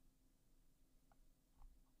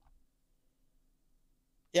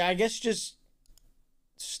 Yeah, I guess just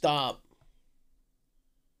stop.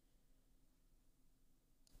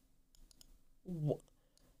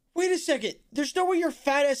 Wait a second. There's no way your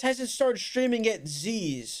fat ass hasn't started streaming at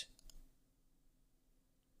Z's.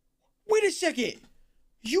 Wait a second.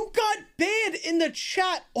 You got banned in the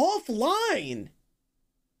chat offline.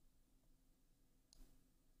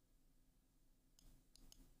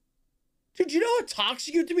 Dude, you know how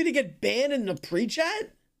toxic you have to be to get banned in the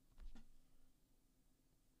pre-chat?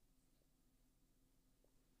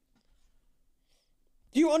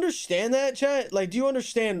 Do you understand that, chat? Like, do you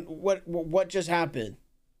understand what just happened?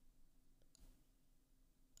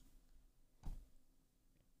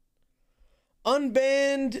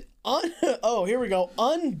 Unbanned. Oh, here we go.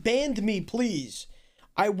 Unbanned me, please.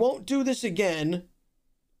 I won't do this again.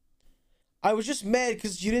 I was just mad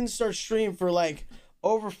because you didn't start stream for like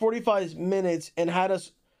over 45 minutes and had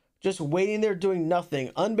us just waiting there doing nothing.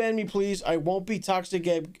 Unban me, please. I won't be toxic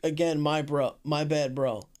again, my bro. My bad,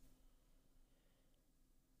 bro.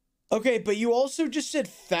 Okay, but you also just said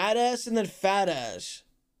fat ass and then fat ass.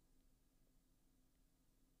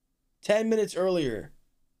 10 minutes earlier.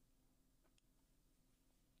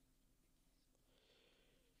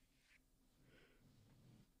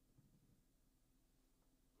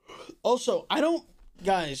 Also, I don't...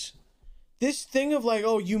 Guys, this thing of like,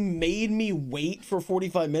 oh, you made me wait for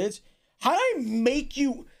 45 minutes. How did I make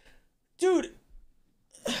you... Dude...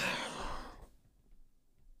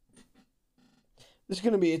 This is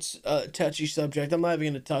going to be a touchy subject. I'm not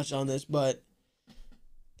even going to touch on this, but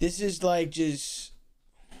this is like just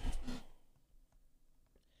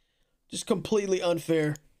completely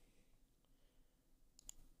unfair.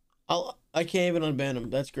 I can't even unban him.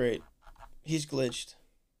 That's great. He's glitched.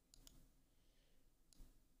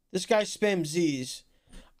 This guy spammed Z's.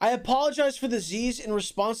 I apologize for the Z's in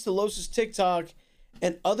response to Los's TikTok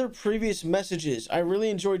and other previous messages. I really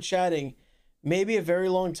enjoyed chatting. Maybe a very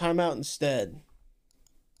long timeout instead.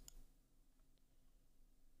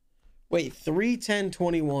 Wait,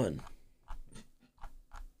 3/10/21.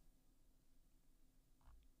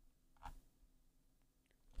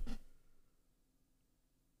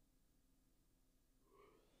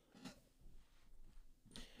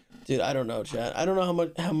 Dude, I don't know, chat. I don't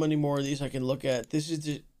know how many more of these I can look at. These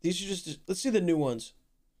are just let's see the new ones.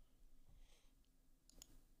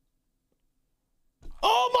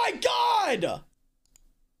 Oh my god!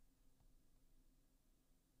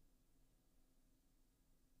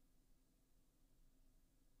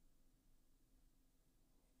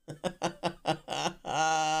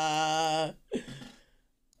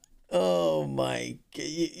 Oh my god,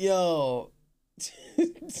 yo.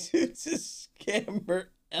 It's a scammer,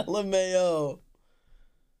 LMAO.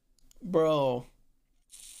 Bro.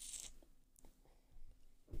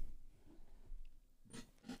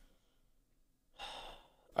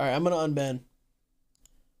 Alright, I'm gonna unban.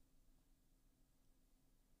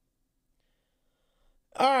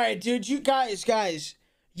 Alright, dude, you guys.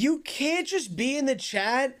 You can't just be in the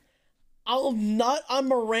chat. I'll nut on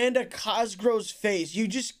Miranda Cosgrove's face.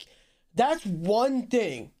 That's one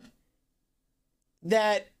thing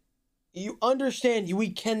that you understand.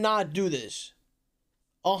 We cannot do this.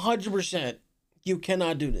 100%. You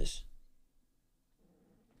cannot do this.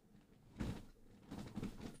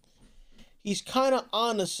 He's kind of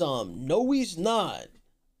onto some. No, he's not.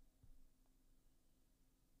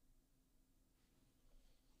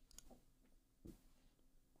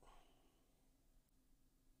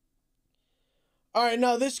 All right,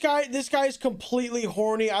 no, this guy's completely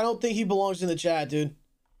horny. I don't think he belongs in the chat, dude.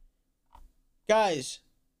 Guys.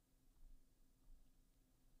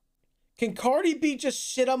 Can Cardi B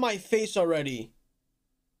just sit on my face already?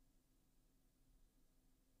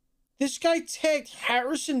 This guy tagged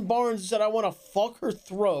Harrison Barnes and said I want to fuck her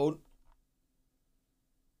throat.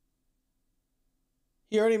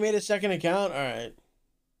 He already made a second account? All right.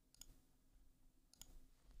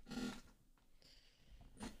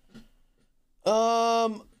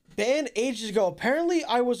 Banned ages ago. Apparently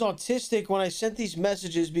I was autistic when I sent these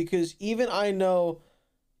messages because even know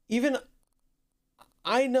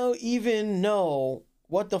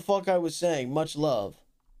what the fuck I was saying. Much love.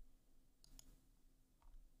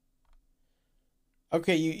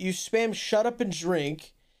 Okay, you spam shut up and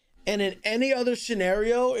drink, and in any other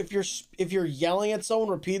scenario, if you're yelling at someone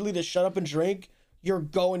repeatedly to shut up and drink, you're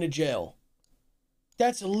going to jail.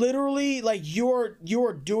 That's literally like you're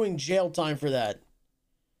doing jail time for that.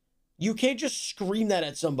 You can't just scream that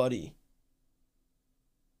at somebody.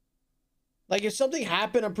 Like if something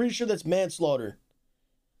happened, I'm pretty sure that's manslaughter.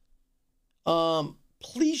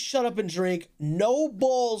 Please shut up and drink. No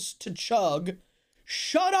balls to chug.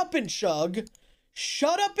 Shut up and chug.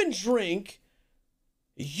 Shut up and drink.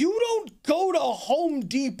 You don't go to Home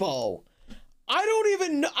Depot. I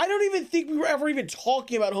don't even think we were ever even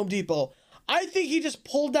talking about Home Depot. I think he just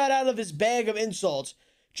pulled that out of his bag of insults.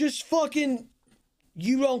 Just fucking,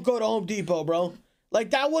 you don't go to Home Depot, bro.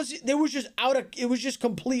 Like it was just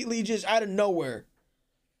completely just out of nowhere.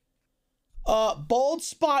 Bald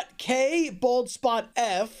spot K, bald spot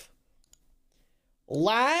F.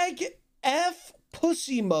 Lag F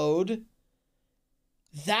pussy mode.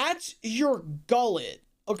 That's your gullet.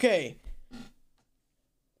 Okay.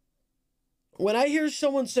 When I hear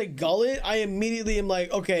someone say gullet, I immediately am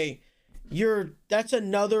like, okay, that's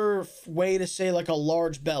another way to say like a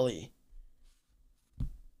large belly.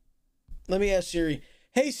 Let me ask Siri.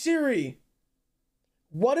 Hey Siri,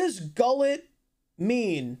 what does gullet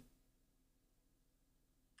mean?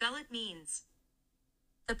 Gullet means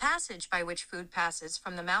the passage by which food passes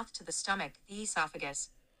from the mouth to the stomach, the esophagus.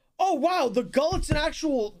 Oh, wow. The gullet's an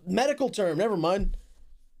actual medical term. Never mind.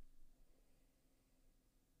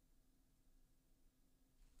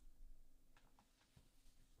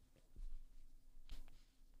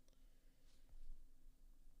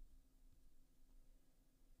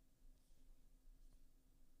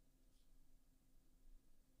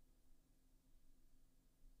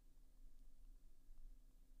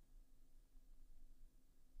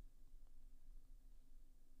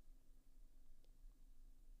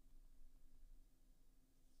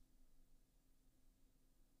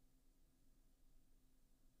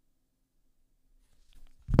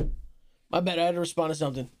 My bad. I had to respond to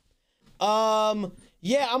something.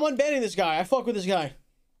 Yeah, I'm unbanning this guy. I fuck with this guy.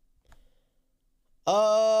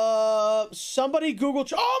 Somebody Google.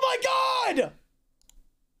 Oh my god!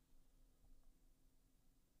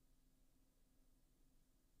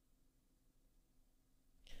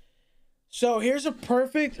 So here's a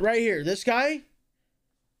perfect right here. This guy,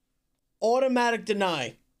 automatic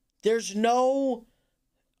deny. There's no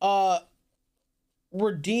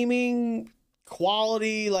redeeming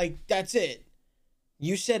quality. Like, that's it.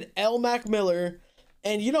 You said L. Mac Miller,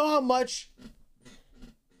 and you know how much.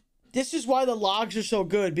 This is why the logs are so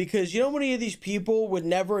good, because you know many of these people would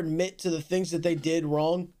never admit to the things that they did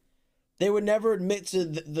wrong. They would never admit to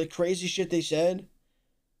the crazy shit they said.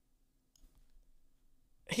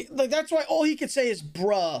 Like, that's why all he could say is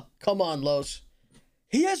bruh. Come on, Los.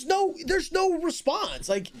 There's no response.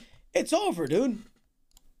 Like, it's over, dude.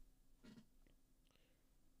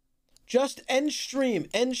 Just end stream,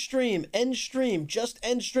 end stream, end stream, just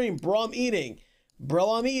end stream. Bro, I'm eating.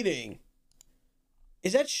 Bro, I'm eating.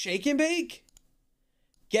 Is that shake and bake?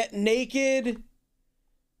 Get naked.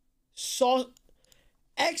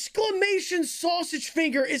 Exclamation sausage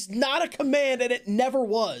finger is not a command, and it never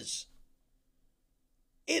was.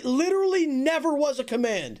 It literally never was a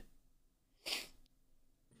command.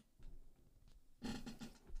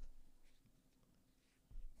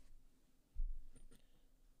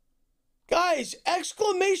 Guys,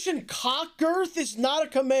 exclamation cock girth is not a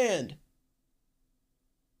command.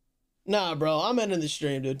 Nah, bro, I'm ending the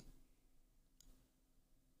stream, dude.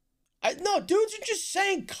 No, dudes are just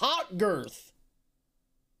saying cock girth.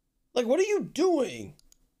 Like, what are you doing?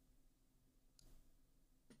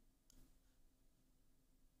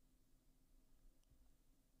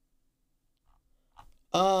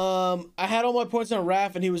 I had all my points on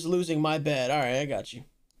Raph and he was losing. My bad. All right, I got you.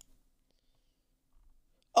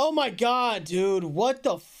 Oh my god, dude. What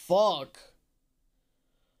the fuck?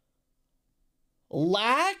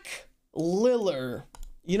 Lack Liller.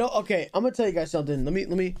 You know, okay, I'm gonna tell you guys something. Let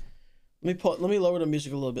me lower the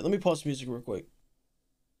music a little bit. Let me pause the music real quick.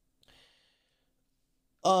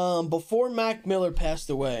 Before Mac Miller passed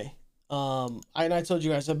away, I told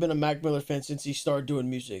you guys I've been a Mac Miller fan since he started doing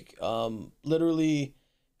music. Literally,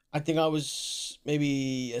 I think I was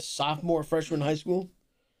maybe a sophomore, freshman in high school.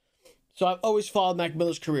 So I've always followed Mac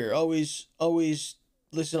Miller's career. Always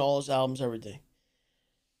listened to all his albums, everything.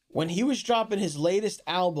 When he was dropping his latest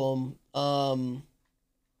album,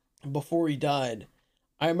 before he died,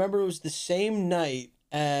 I remember it was the same night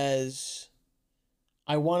as,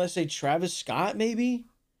 I want to say Travis Scott, maybe,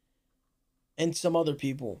 and some other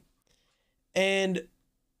people. And,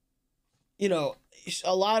 you know,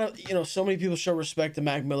 a lot of, you know, so many people show respect to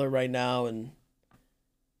Mac Miller right now and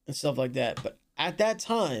stuff like that. But at that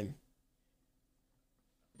time,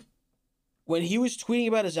 when he was tweeting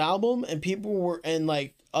about his album and people were, and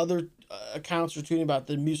like other accounts were tweeting about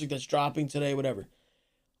the music that's dropping today, whatever,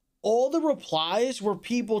 all the replies were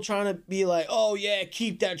people trying to be like, oh yeah,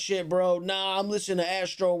 keep that shit, bro. Nah, I'm listening to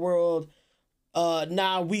Astro World.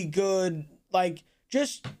 Nah, we good. Like,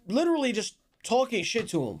 just literally just talking shit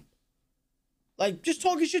to him. Like, just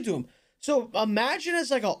talking shit to him. So imagine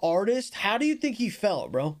as like an artist, how do you think he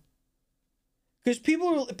felt, bro? Because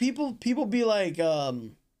people be like,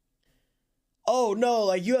 oh no,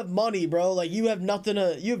 like, you have money, bro. Like, you have nothing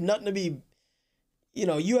to be, you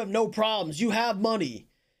know, you have no problems. You have money.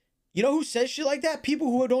 You know who says shit like that? People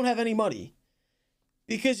who don't have any money.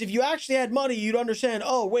 Because if you actually had money, you'd understand,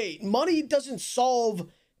 oh wait, money doesn't solve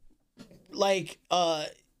like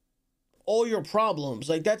all your problems.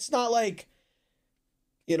 Like, that's not like,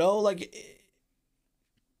 You know, like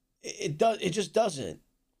it just doesn't.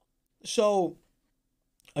 So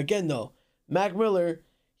again though, Mac Miller,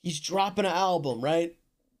 he's dropping an album, right?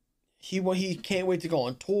 He can't wait to go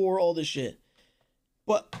on tour, all this shit.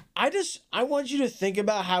 But I want you to think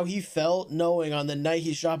about how he felt knowing on the night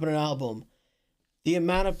he's dropping an album, the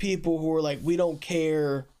amount of people who were like, we don't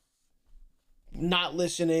care, not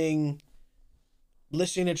listening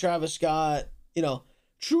to Travis Scott, you know,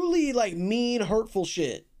 truly like mean, hurtful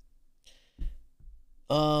shit.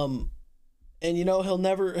 And you know, he'll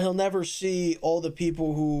never see all the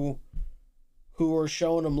people who are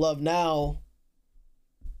showing him love now,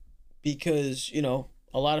 because, you know,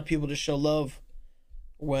 a lot of people just show love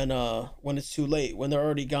when it's too late, when they're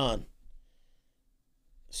already gone.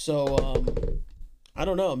 So I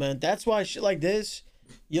don't know, man. That's why shit like this,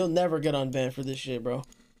 you'll never get unbanned for this shit, bro.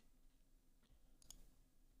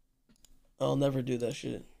 I'll never do that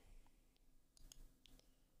shit.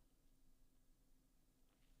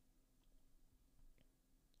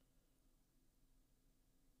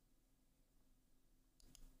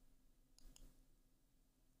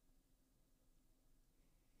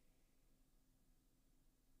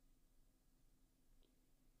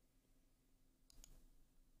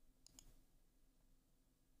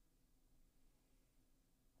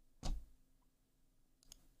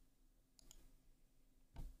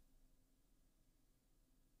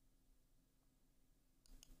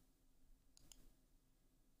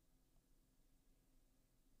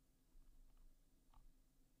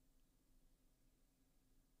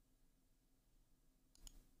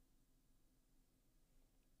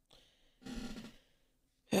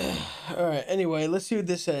 All right, anyway, let's see what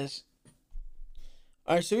this says.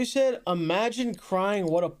 All right, so he said, imagine crying,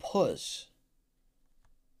 what a puss.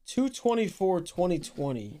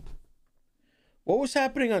 2/24/2020. What was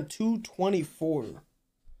happening on 2/24?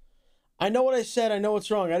 I know what I said. I know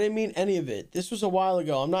what's wrong. I didn't mean any of it. This was a while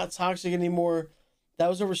ago. I'm not toxic anymore. That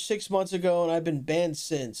was over 6 months ago, and I've been banned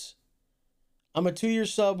since. I'm a 2-year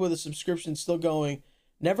sub with a subscription still going.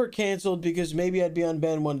 Never canceled because maybe I'd be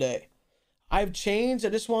unbanned one day. I've changed. I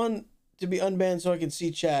just want to be unbanned so I can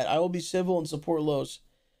see chat. I will be civil and support Los.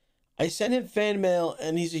 I sent him fan mail,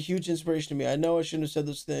 and he's a huge inspiration to me. I know I shouldn't have said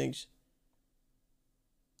those things.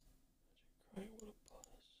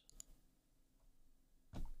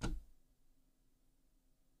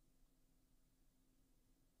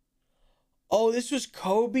 Oh, this was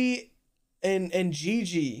Kobe and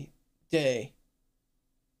Gigi day.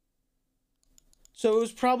 So it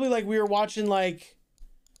was probably like we were watching, like,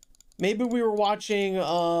 maybe we were watching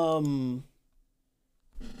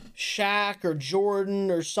Shaq or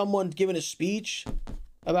Jordan or someone giving a speech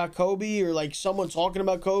about Kobe, or like someone talking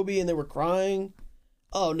about Kobe and they were crying.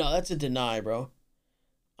 Oh no, that's a deny, bro.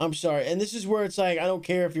 I'm sorry. And this is where it's like, I don't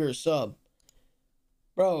care if you're a sub.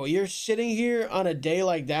 Bro, you're sitting here on a day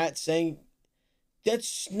like that saying,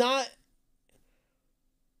 that's not...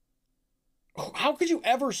 How could you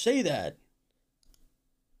ever say that?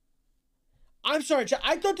 I'm sorry,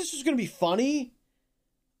 I thought this was going to be funny,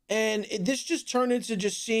 and this just turned into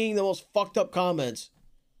just seeing the most fucked up comments.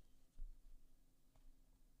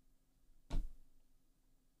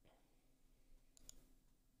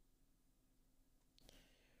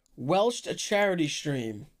 Welched a charity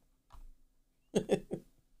stream.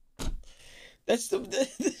 This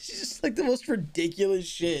is just like the most ridiculous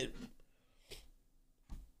shit.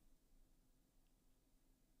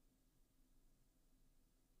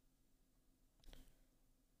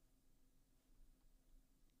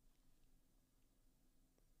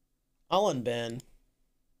 I'll unban.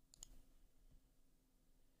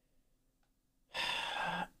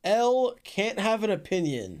 L can't have an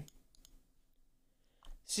opinion.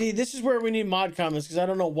 See, this is where we need mod comments, because I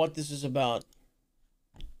don't know what this is about.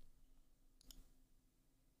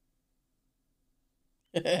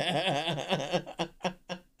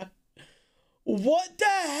 What the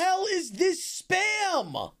hell is this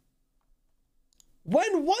spam?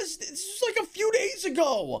 When was this? This was like a few days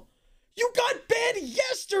ago. You got banned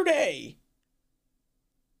yesterday.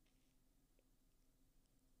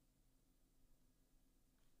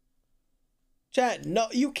 Chat, no,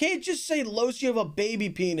 you can't just say, Los, you have a baby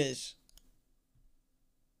penis.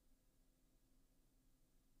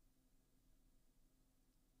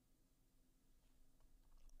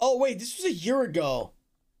 Oh, wait, this was a year ago.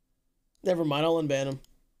 Never mind, I'll unban him.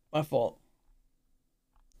 My fault.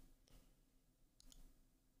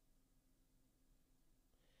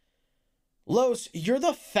 Los, you're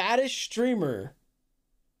the fattest streamer.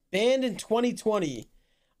 Banned in 2020.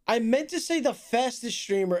 I meant to say the fastest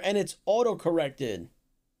streamer, and it's auto-corrected.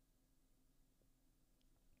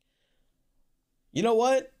 You know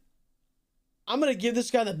what? I'm going to give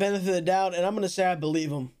this guy the benefit of the doubt, and I'm going to say I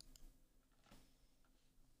believe him.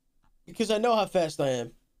 Because I know how fast I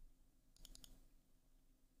am.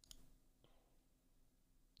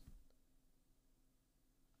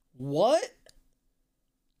 What?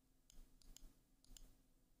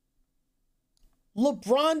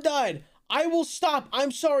 LeBron died. I will stop.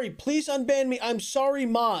 I'm sorry. Please unban me. I'm sorry,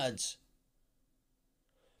 mods.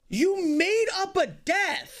 You made up a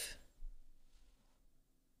death.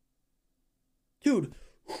 Dude,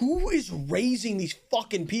 who is raising these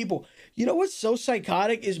fucking people? You know what's so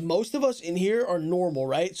psychotic is most of us in here are normal,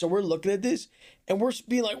 right? So we're looking at this and we're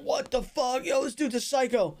being like, what the fuck? Yo, this dude's a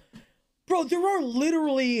psycho. Bro, there are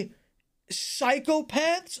literally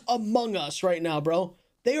psychopaths among us right now, bro.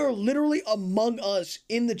 They are literally among us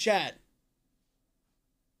in the chat.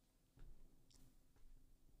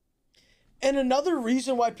 And another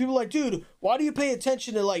reason why people are like, dude, why do you pay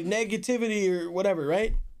attention to like negativity or whatever,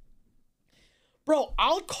 right? Bro,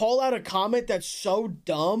 I'll call out a comment that's so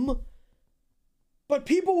dumb, but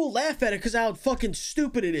people will laugh at it because how fucking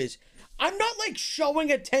stupid it is. I'm not like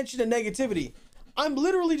showing attention to negativity. I'm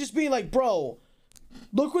literally just being like, bro,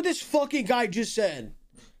 look what this fucking guy just said.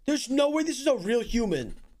 There's no way this is a real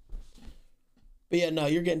human. But yeah, no,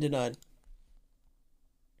 you're getting denied.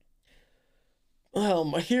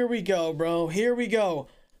 Here we go, bro. Here we go.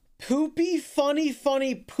 Poopy,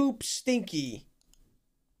 funny, poop, stinky.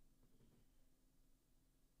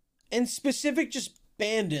 And specific just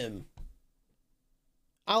banned him.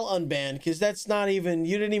 I'll unban because that's not even,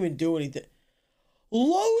 you didn't even do anything.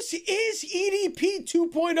 Los is EDP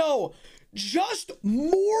 2.0. Just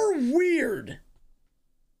more weird.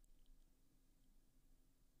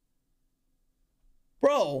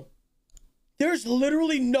 Bro, there's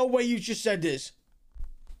literally no way you just said this.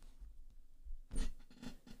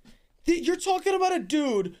 You're talking about a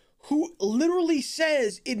dude who literally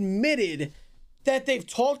admitted that they've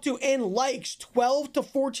talked to and likes 12 to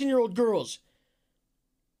 14-year-old girls.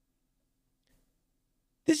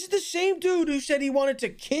 This is the same dude who said he wanted to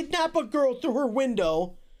kidnap a girl through her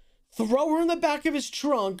window, throw her in the back of his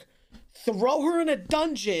trunk, throw her in a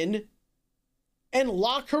dungeon, and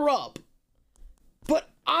lock her up. But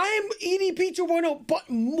I'm EDP 2.0, but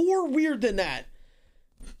more weird than that.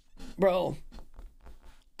 Bro,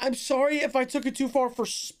 I'm sorry if I took it too far for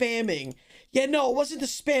spamming. Yeah, no, it wasn't the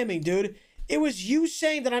spamming, dude. It was you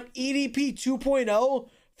saying that I'm EDP 2.0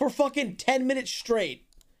 for fucking 10 minutes straight.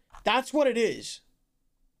 That's what it is.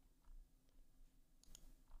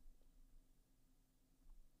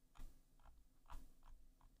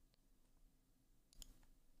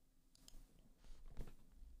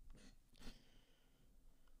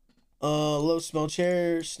 Low smell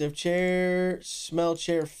chair, sniff chair, smell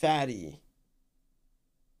chair fatty.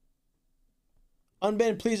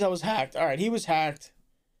 Unban, please, I was hacked. Alright, he was hacked.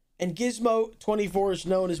 And Gizmo24 is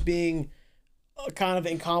known as being kind of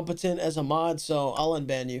incompetent as a mod, so I'll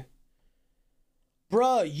unban you.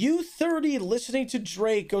 Bruh, you 30 listening to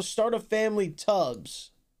Drake, go start a family, Tubbs.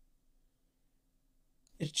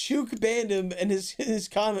 Chook banned him, and his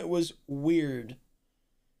comment was weird.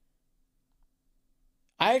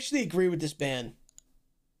 I actually agree with this ban.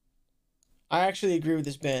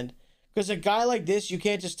 Because a guy like this, you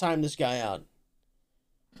can't just time this guy out.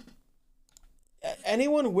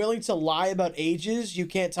 Anyone willing to lie about ages, you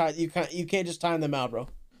can't just time them out, bro.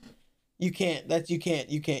 You can't. You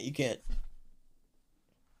can't.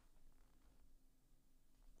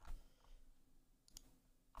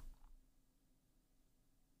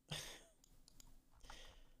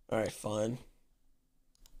 Alright, fine.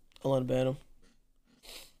 I'll unban him.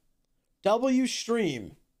 W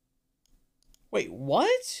stream. Wait,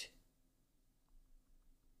 what?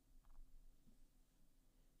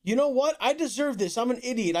 You know what? I deserve this. I'm an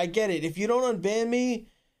idiot. I get it. If you don't unban me,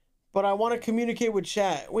 but I want to communicate with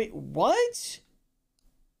chat. Wait, what?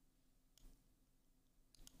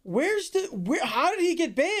 How did he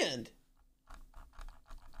get banned?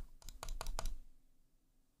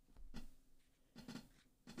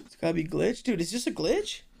 It's gotta be glitch. Dude, is this a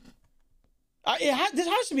glitch? This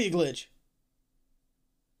has to be a glitch.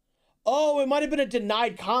 Oh, it might have been a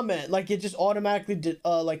denied comment. Like, it just automatically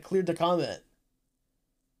like cleared the comment.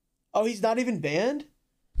 Oh, he's not even banned?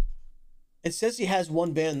 It says he has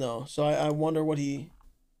one ban, though. So I wonder what he...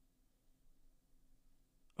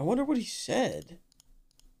 I wonder what he said.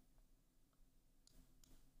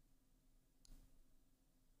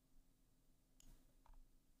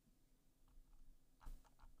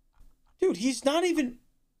 Dude, he's not even...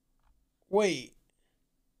 Wait.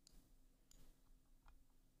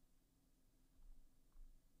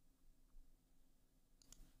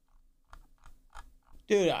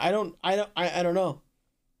 Dude, I don't know.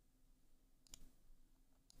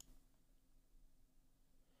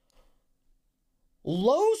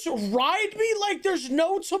 Los, ride me like there's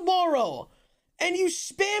no tomorrow. And you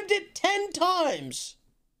spammed it 10 times.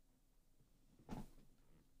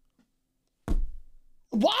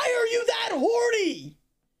 Why are you that horny?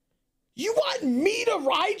 You want me to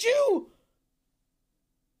ride you?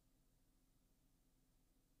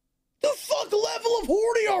 The fuck level of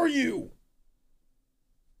horny are you?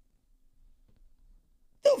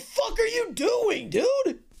 The fuck are you doing,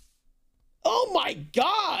 dude? Oh my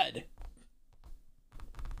god.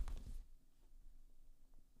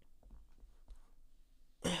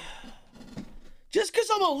 Just because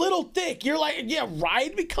I'm a little thick, you're like, yeah,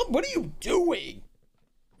 ride me? Come, what are you doing?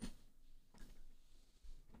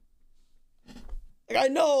 Like, I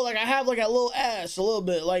know, like, I have, like, a little ass, a little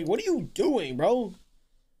bit. Like, what are you doing, bro?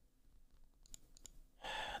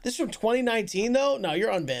 This from 2019, though? No,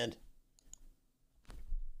 you're unbanned.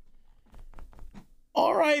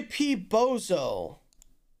 R.I.P. Bozo.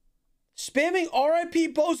 Spamming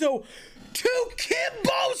R.I.P. Bozo to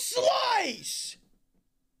Kimbo Slice!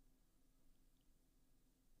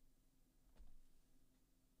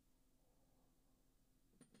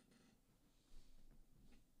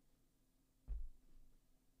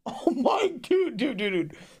 Oh my,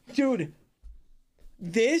 dude.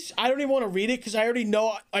 This, I don't even want to read it because I already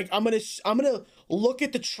know, like, I'm gonna look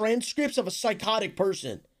at the transcripts of a psychotic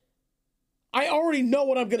person. I already know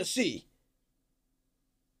what I'm gonna see.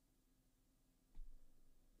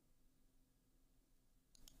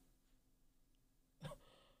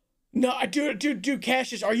 No, dude,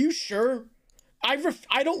 Cassius, are you sure? I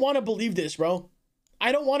don't want to believe this, bro.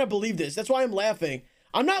 I don't want to believe this. That's why I'm laughing.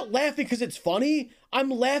 I'm not laughing because it's funny. I'm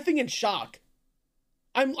laughing in shock.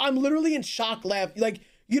 I'm literally in shock laugh. Like,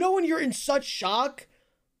 you know when you're in such shock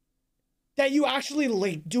that you actually,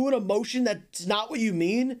 like, do an emotion that's not what you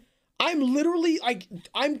mean? I'm literally, like,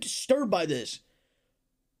 I'm disturbed by this.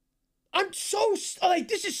 I'm so, like,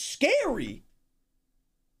 this is scary.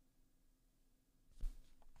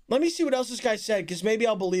 Let me see what else this guy said, because maybe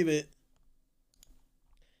I'll believe it.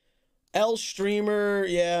 L streamer,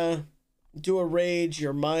 yeah. Do a rage,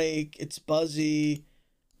 your mic, it's buzzy.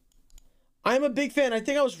 I'm a big fan. I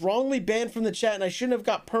think I was wrongly banned from the chat and I shouldn't have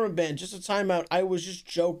got permabanned. Just a timeout. I was just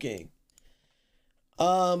joking.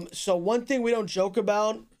 So one thing we don't joke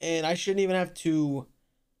about, and I shouldn't even have to,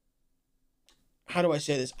 how do I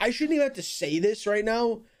say this? I shouldn't even have to say this right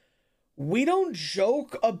now. We don't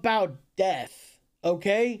joke about death,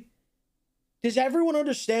 okay? Does everyone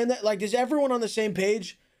understand that? Like, is everyone on the same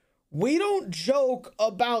page? We don't joke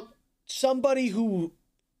about somebody who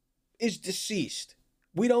is deceased.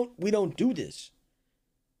 We don't do this.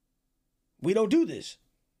 We don't do this.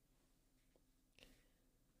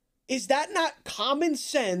 Is that not common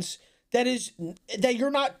sense that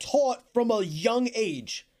you're not taught from a young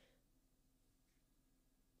age?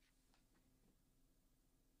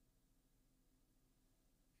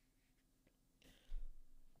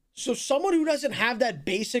 So someone who doesn't have that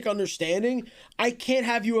basic understanding, I can't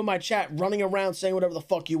have you in my chat running around saying whatever the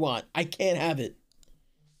fuck you want. I can't have it.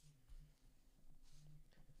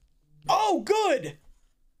 Oh, good.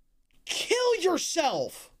 Kill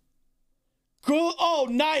yourself. Good. Oh,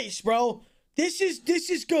 nice, bro. This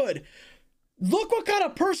is good. Look what kind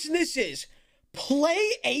of person this is.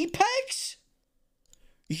 Play Apex?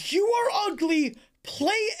 You are ugly.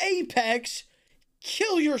 Play Apex.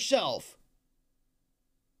 Kill yourself.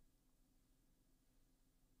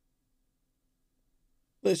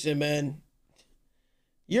 Listen, man.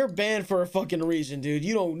 You're banned for a fucking reason, dude.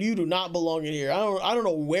 You do not belong in here. I don't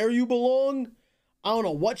know where you belong. I don't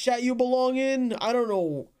know what chat you belong in. I don't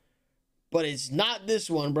know. But it's not this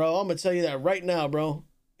one, bro. I'm gonna tell you that right now, bro.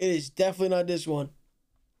 It is definitely not this one.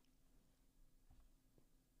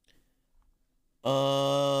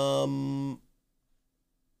 I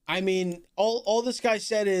mean, all this guy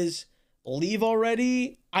said is leave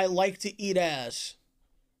already. I like to eat ass.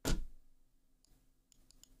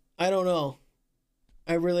 I don't know.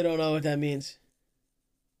 I really don't know what that means.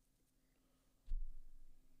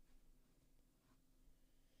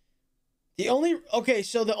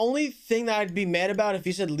 So the only thing that I'd be mad about if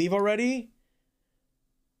he said leave already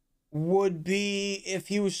would be if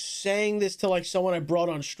he was saying this to, like, someone I brought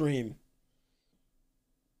on stream.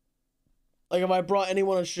 Like, if I brought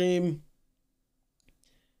anyone on stream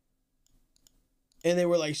and they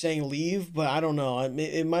were, like, saying leave, but I don't know.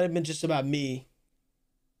 It might have been just about me.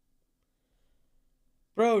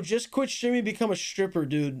 Bro, just quit streaming, become a stripper,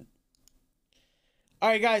 dude.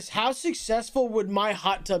 Alright, guys, how successful would my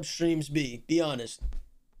hot tub streams be? Be honest.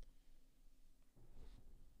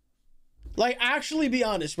 Like, actually be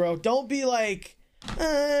honest, bro. Don't be like,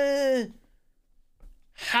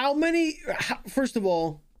 first of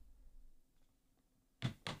all,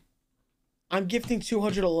 I'm gifting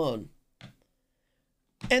 200 alone.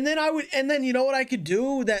 And then you know what I could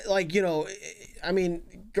do that, like, you know, I mean,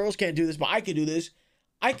 girls can't do this, but I could do this.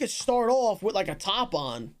 I could start off with like a top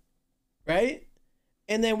on, right?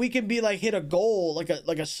 And then we can be like hit a goal, like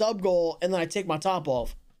a sub goal, and then I take my top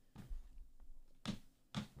off.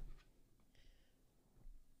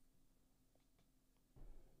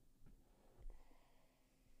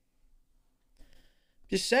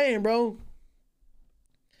 Just saying, bro.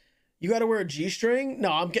 You gotta wear a G-string?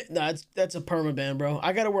 No, I'm getting that's a permaband, bro.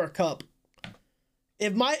 I gotta wear a cup.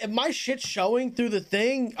 If my shit's showing through the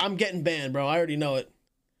thing, I'm getting banned, bro. I already know it.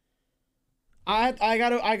 I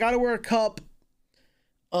gotta wear a cup,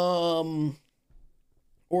 or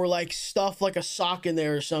like stuff like a sock in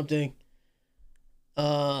there or something.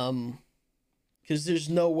 Because there's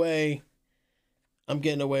no way I'm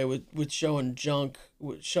getting away with showing junk,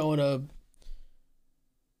 with showing a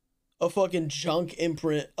fucking junk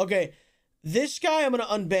imprint. Okay, this guy I'm gonna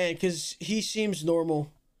unban because he seems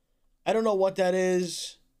normal. I don't know what that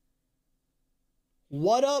is.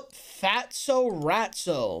 What up, Fatso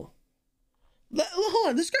Ratso? Hold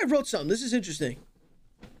on, this guy wrote something. This is interesting.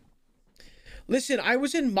 Listen, I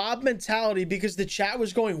was in mob mentality because the chat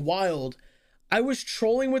was going wild. I was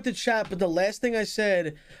trolling with the chat, but the last thing I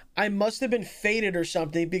said, I must have been faded or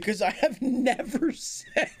something because I have never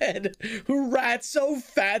said Ratso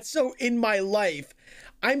Fatso in my life.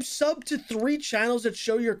 I'm subbed to 3 channels that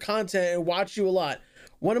show your content and watch you a lot.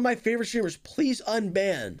 One of my favorite streamers, please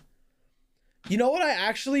unban. You know what? I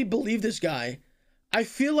actually believe this guy. I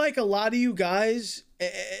feel like a lot of you guys,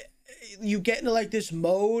 you get into like this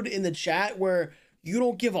mode in the chat where you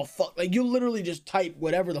don't give a fuck. Like you literally just type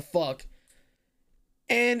whatever the fuck.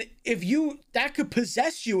 And if you, that could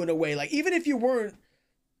possess you in a way. Like even if you weren't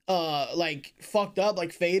like fucked up,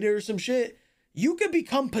 like faded or some shit, you could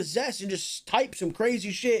become possessed and just type some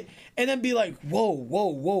crazy shit and then be like, whoa,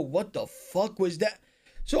 what the fuck was that?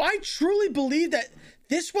 So I truly believe that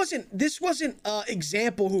this wasn't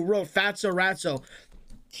example who wrote Fatso Ratso.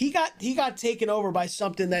 He got taken over by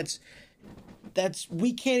something that's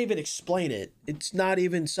we can't even explain it. It's not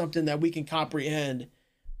even something that we can comprehend.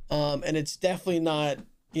 And it's definitely not,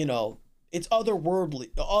 you know, it's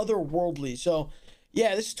otherworldly. So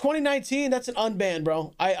yeah, this is 2019. That's an unban,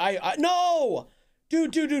 bro. I no,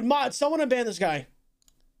 dude, mod, someone unban this guy.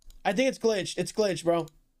 I think it's glitched. It's glitched, bro.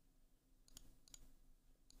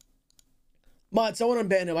 Mod, someone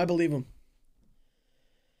unban him. I believe him.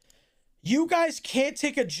 You guys can't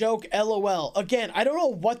take a joke, LOL. Again, I don't know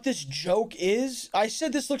what this joke is. I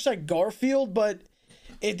said this looks like Garfield, but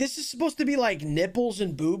if this is supposed to be like nipples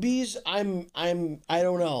and boobies, I don't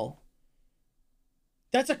know.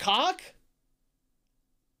 That's a cock?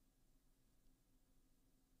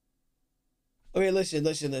 Okay, listen.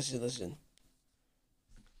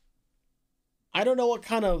 I don't know what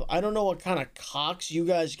kind of cocks you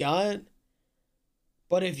guys got.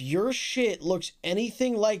 But if your shit looks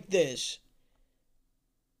anything like this,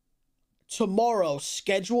 tomorrow,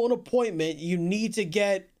 schedule an appointment. You need to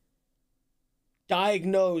get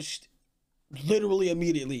diagnosed literally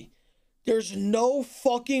immediately. There's no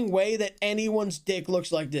fucking way that anyone's dick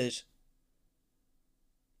looks like this.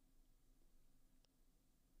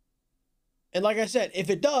 And like I said, if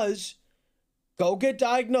it does, go get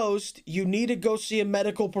diagnosed. You need to go see a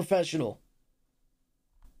medical professional.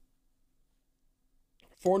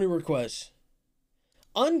 4 new requests.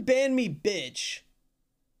 Unban me, bitch.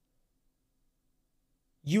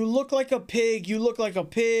 You look like a pig. You look like a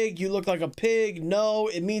pig. You look like a pig. No,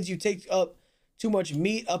 it means you take up too much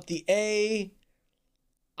meat up the A.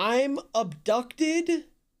 I'm abducted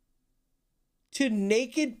to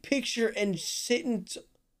naked picture and sitting.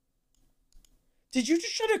 Did you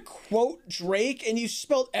just try to quote Drake and you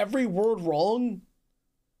spelled every word wrong?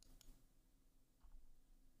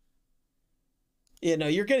 Yeah, no,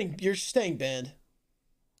 you're staying banned.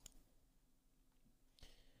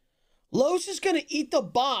 Los is gonna eat the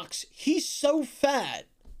box. He's so fat.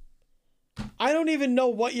 I don't even know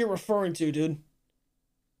what you're referring to, dude.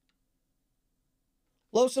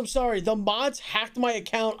 Los, I'm sorry. The mods hacked my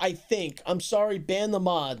account, I think. I'm sorry, ban the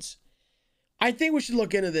mods. I think we should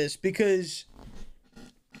look into this because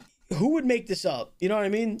who would make this up? You know what I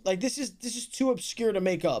mean? Like this is too obscure to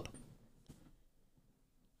make up.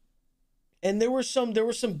 And there were some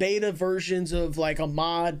beta versions of like a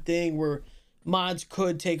mod thing where mods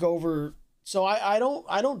could take over. So I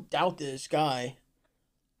don't doubt this guy.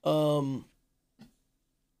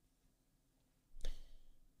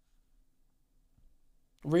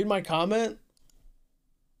 Read my comment.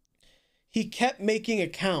 He kept making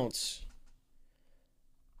accounts.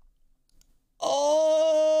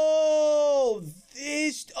 Oh,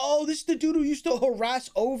 this is the dude who used to harass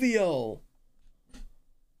OVO.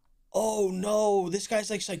 Oh no, this guy's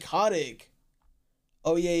like psychotic.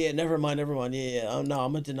 Oh yeah, never mind. Yeah. Oh no,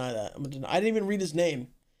 I'm gonna deny that. I didn't even read his name.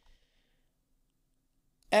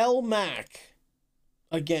 L Mac.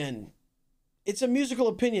 Again, it's a musical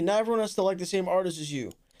opinion. Not everyone has to like the same artist as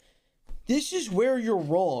you. This is where you're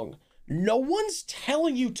wrong. No one's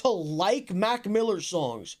telling you to like Mac Miller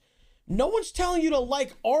songs. No one's telling you to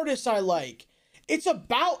like artists I like. It's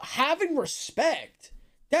about having respect.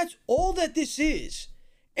 That's all that this is.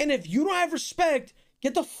 And if you don't have respect,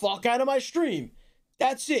 get the fuck out of my stream.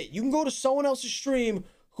 That's it. You can go to someone else's stream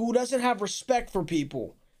who doesn't have respect for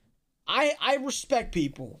people. I respect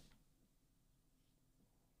people.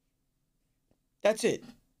 That's it.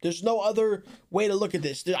 There's no other way to look at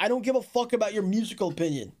this. I don't give a fuck about your musical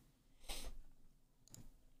opinion.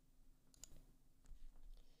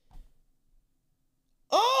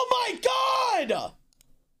 Oh my god!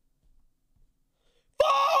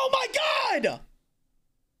 Oh my god!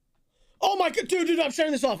 Oh my god, dude, I'm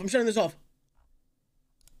shutting this off.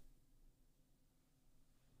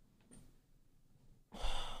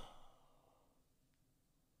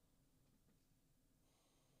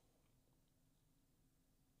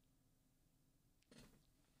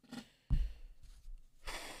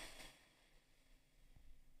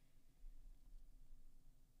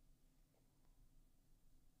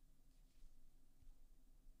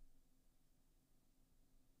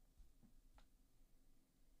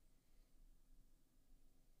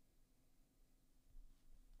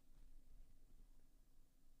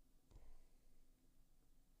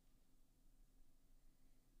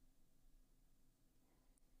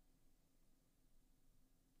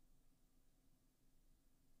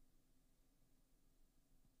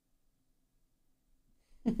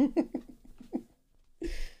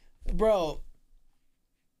 Bro.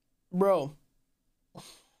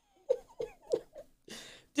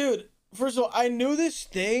 Dude, first of all, I knew this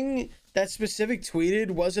thing that specific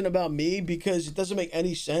tweeted wasn't about me because it doesn't make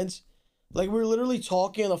any sense. Like, we were literally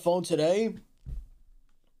talking on the phone today.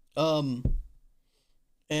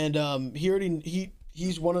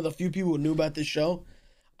 He's one of the few people who knew about this show.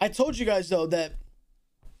 I told you guys though that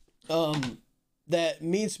that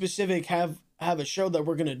me and Specific have a show that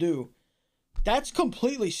we're gonna do. That's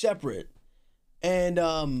completely separate. And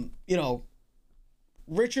you know,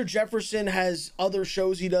 Richard Jefferson has other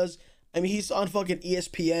shows he does. I mean, he's on fucking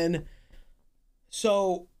ESPN.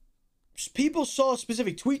 So people saw a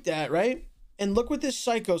Specific tweet that, right? And look what this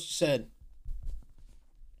psycho said.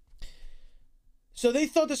 So they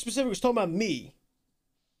thought the Specific was talking about me.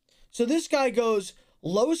 So this guy goes,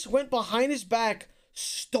 Los went behind his back,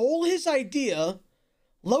 stole his idea.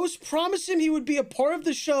 Los promised him he would be a part of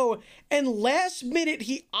the show, and last minute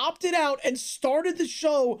he opted out and started the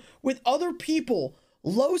show with other people.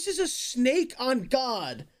 Los is a snake on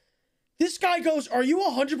God. This guy goes, are you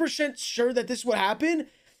 100% sure that this would happen?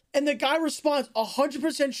 And the guy responds,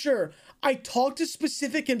 100% sure. I talked to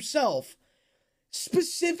Specific himself.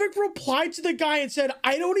 Specific replied to the guy and said,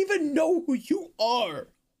 I don't even know who you are.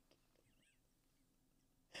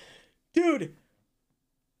 Dude,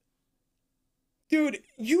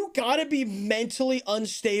 you gotta be mentally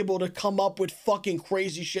unstable to come up with fucking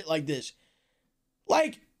crazy shit like this.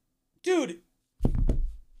 Like, dude,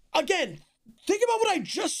 again, think about what I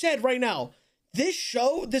just said right now. This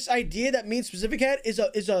show, this idea that me and Specific had is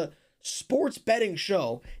a sports betting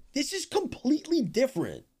show. This is completely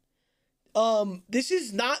different. This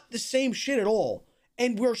is not the same shit at all.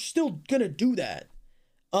 And we're still gonna do that.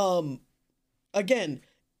 Again,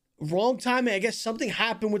 wrong timing. I guess something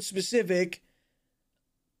happened with Specific.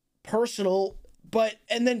 Personal,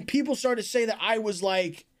 and then people started to say that I was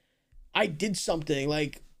like, I did something.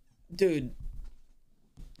 Like, dude,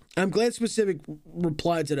 I'm glad Specific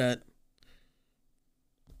replied to that.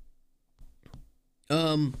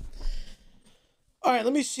 All right,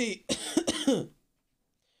 let me see.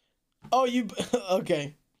 Oh,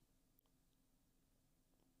 okay.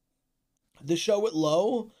 The show with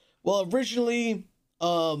Low. Well, originally,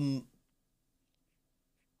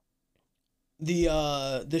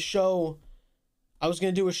 the show, I was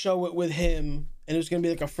gonna do a show with him, and it was gonna be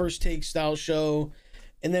like a first take style show,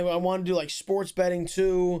 and then I wanted to do like sports betting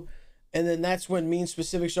too, and then that's when me and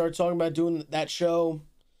Specific started talking about doing that show.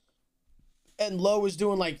 And Low was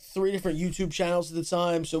doing like 3 different YouTube channels at the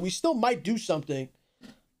time, so we still might do something,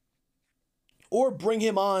 or bring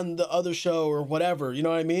him on the other show or whatever. You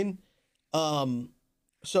know what I mean?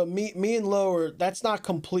 So me and Low that's not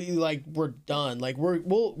completely like we're done. Like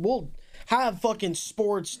we'll have fucking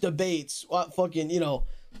sports debates, fucking, you know,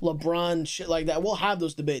 LeBron shit like that. We'll have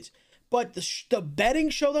those debates, But the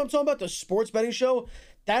betting show that I'm talking about, the sports betting show,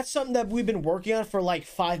 that's something that we've been working on for like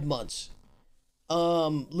 5 months.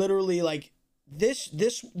 Literally like this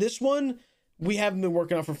one we haven't been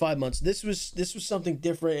working on for 5 months. This was something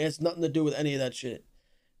different. It has nothing to do with any of that shit.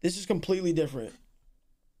 This is completely different.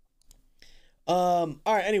 All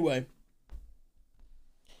right. Anyway,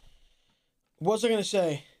 what was I gonna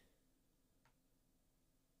say?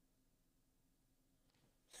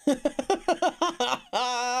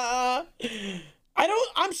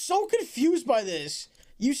 I'm so confused by this.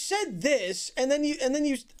 You said this, and then you,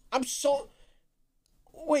 I'm so,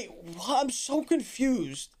 wait, I'm so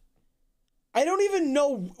confused. I don't even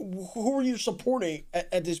know who are you supporting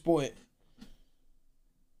at this point.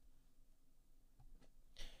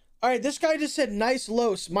 All right, this guy just said, nice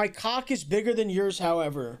Los. My cock is bigger than yours,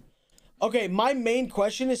 however. Okay, my main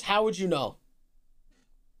question is, how would you know?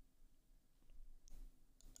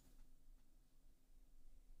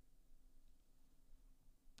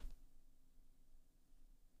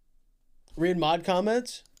 Read mod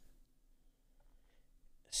comments.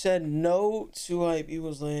 Said no to hype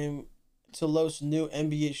equals lame to Los new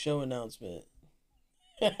NBA show announcement.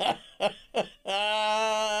 That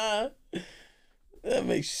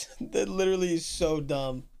literally is so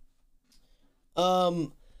dumb.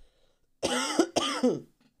 Oh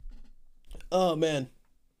man.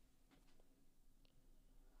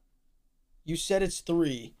 You said it's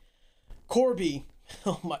 3. Corby.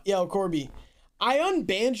 Oh my, yo, Corby. I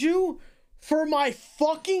unbanned you for my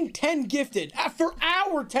fucking 10 gifted. For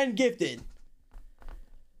our 10 gifted.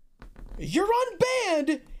 You're unbanned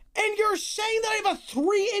and you're saying that I have a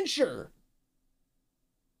 3-incher.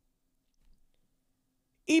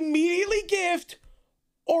 Immediately gift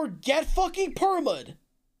or get fucking perma'd.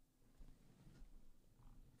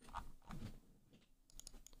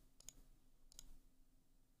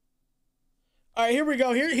 All right, here we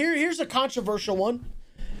go. Here's a controversial one.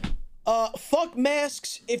 Fuck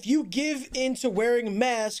masks. If you give into wearing a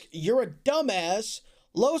mask, you're a dumbass.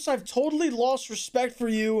 Los, I've totally lost respect for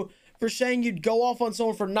you for saying you'd go off on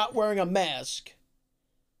someone for not wearing a mask.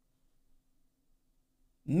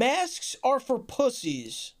 Masks are for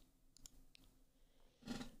pussies.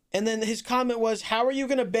 And then his comment was, how are you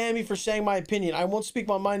going to ban me for saying my opinion? I won't speak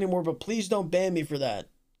my mind anymore, but please don't ban me for that.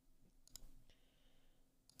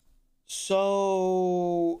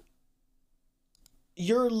 So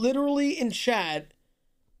you're literally in chat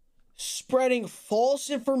spreading false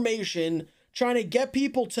information, trying to get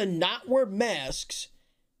people to not wear masks.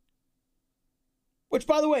 Which,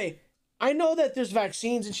 by the way, I know that there's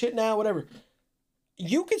vaccines and shit now, whatever.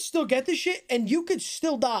 You could still get this shit and you could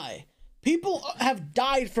still die. People have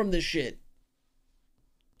died from this shit.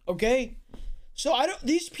 Okay? So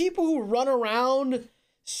these people who run around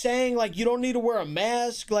saying like you don't need to wear a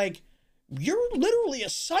mask, like you're literally a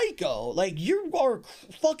psycho. Like you are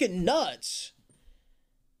fucking nuts.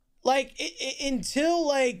 Like until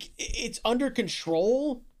like it's under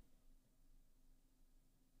control.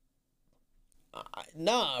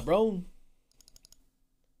 Nah, bro.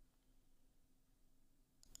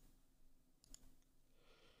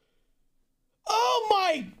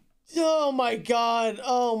 Oh my god.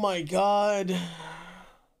 Oh my god.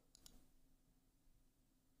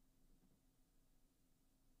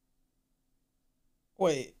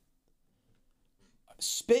 Wait.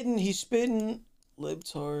 He's spitting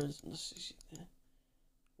libtards.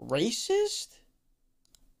 Racist?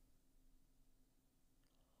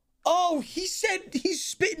 Oh, he said he's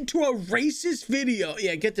spitting to a racist video.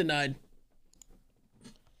 Yeah, get denied.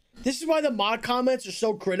 This is why the mod comments are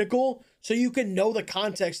so critical, so you can know the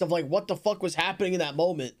context of like what the fuck was happening in that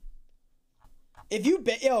moment. If you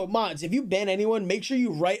mods, if you ban anyone, make sure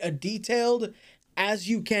you write a detailed as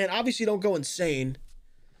you can. Obviously, don't go insane,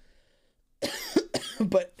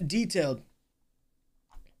 but detailed.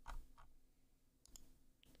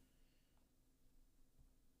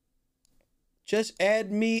 Just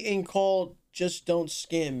add me and call. Just don't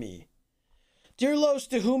scam me. Dear Los,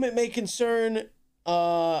 to whom it may concern,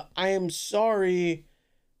 I am sorry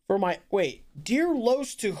for my... Wait. Dear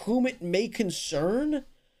Los, to whom it may concern?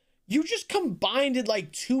 You just combined it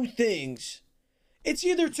like 2 things. It's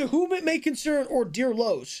either to whom it may concern or Dear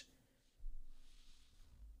Los.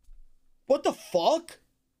 What the fuck?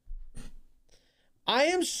 I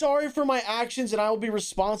am sorry for my actions and I will be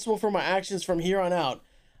responsible for my actions from here on out.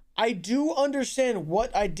 I do understand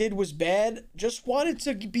what I did was bad. Just wanted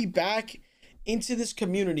to be back into this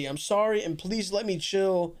community. I'm sorry, and please let me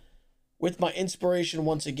chill with my inspiration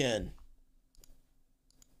once again.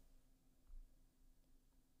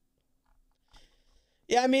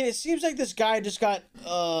 Yeah, I mean, it seems like this guy just got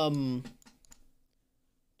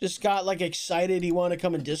Just got like excited. He wanted to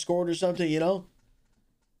come in Discord or something, you know?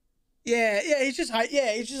 Yeah, he's just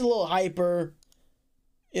he's just a little hyper.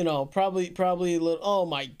 You know, probably a little. Oh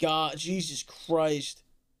my God, Jesus Christ.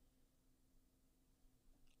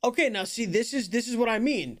 Okay, now see, this is what I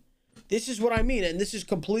mean. This is what I mean, and this is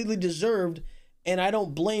completely deserved. And I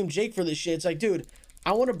don't blame Jake for this shit. It's like, dude,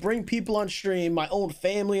 I want to bring people on stream, my own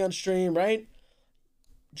family on stream, right?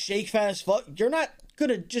 Jake fat as fuck. You're not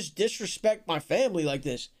gonna just disrespect my family like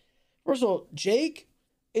this. First of all, Jake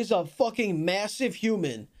is a fucking massive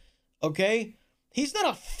human. Okay? He's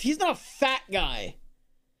not a fat guy.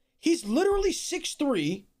 He's literally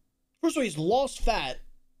 6'3". First of all, he's lost fat.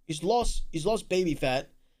 He's lost baby fat.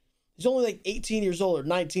 He's only like 18 years old or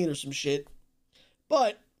 19 or some shit.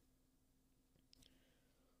 But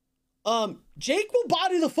Jake will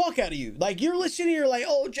body the fuck out of you. Like, you're listening, you're like,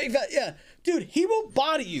 oh, Jake fat. Yeah. Dude, he will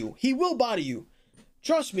body you. He will body you.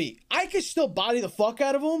 Trust me, I could still body the fuck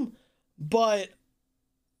out of him, but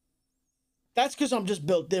that's because I'm just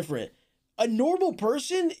built different. A normal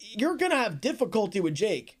person, you're gonna have difficulty with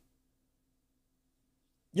Jake.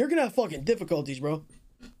 You're gonna have fucking difficulties, bro.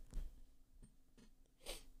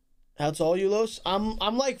 How tall are you, Los? I'm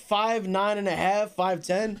like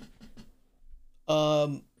 5'9.5",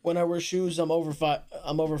 5'10". When I wear shoes, I'm over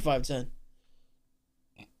 5'10".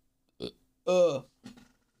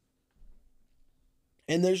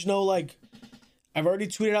 And there's no like, I've already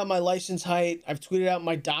tweeted out my license height. I've tweeted out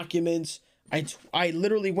my documents. I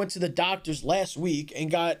literally went to the doctor's last week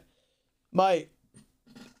and got my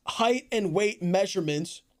height and weight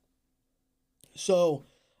measurements. So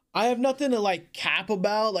I have nothing to like cap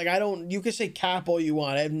about. Like, you can say cap all you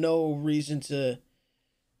want. I have no reason to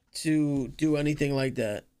do anything like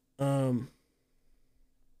that.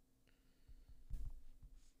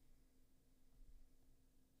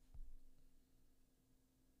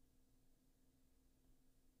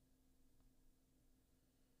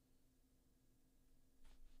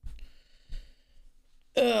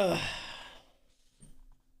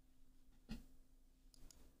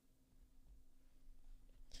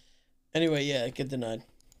 Anyway, yeah, get denied.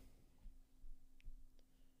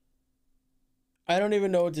 I don't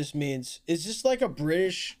even know what this means. Is this like a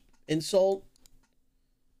British insult?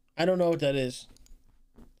 I don't know what that is.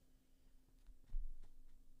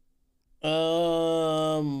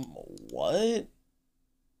 What?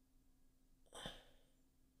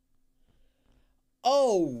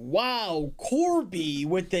 Oh, wow. Corby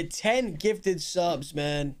with the 10 gifted subs,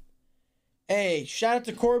 man. Hey, shout out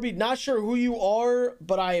to Corby. Not sure who you are,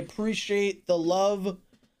 but I appreciate the love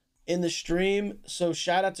in the stream. So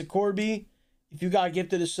shout out to Corby. If you got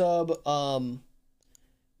gifted a sub,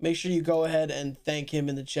 make sure you go ahead and thank him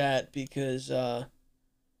in the chat, because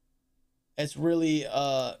it's really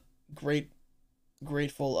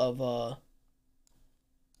grateful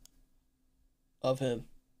of him.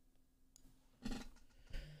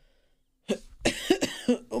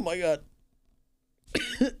 Oh my God.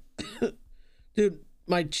 Dude,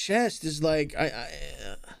 my chest is like, all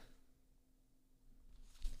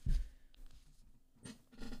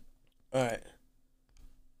right.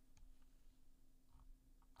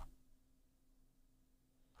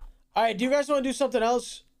 All right, do you guys want to do something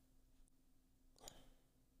else?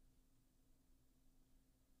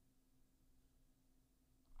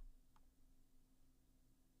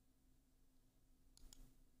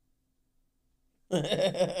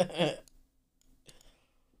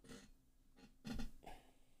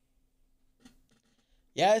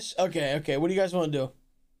 Yes? Okay. What do you guys want to do?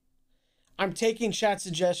 I'm taking chat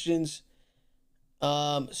suggestions.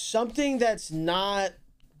 Something that's not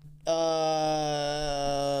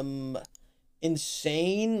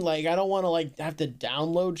insane. Like, I don't want to like have to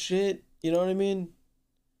download shit. You know what I mean?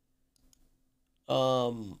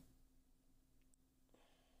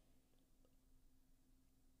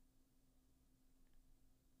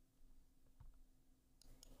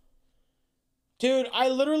 Dude, I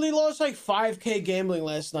literally lost like 5K gambling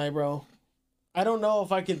last night, bro. I don't know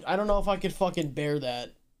if I could fucking bear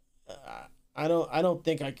that. I don't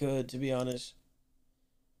think I could, to be honest.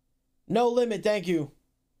 No limit, thank you.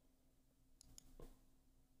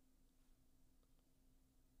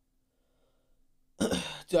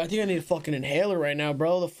 Dude, I think I need a fucking inhaler right now,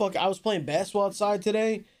 bro. The fuck, I was playing basketball outside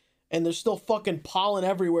today, and there's still fucking pollen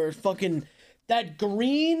everywhere. Fucking, that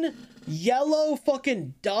green, yellow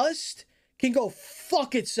fucking dust can go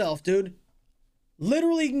fuck itself, dude.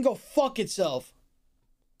 Literally can go fuck itself.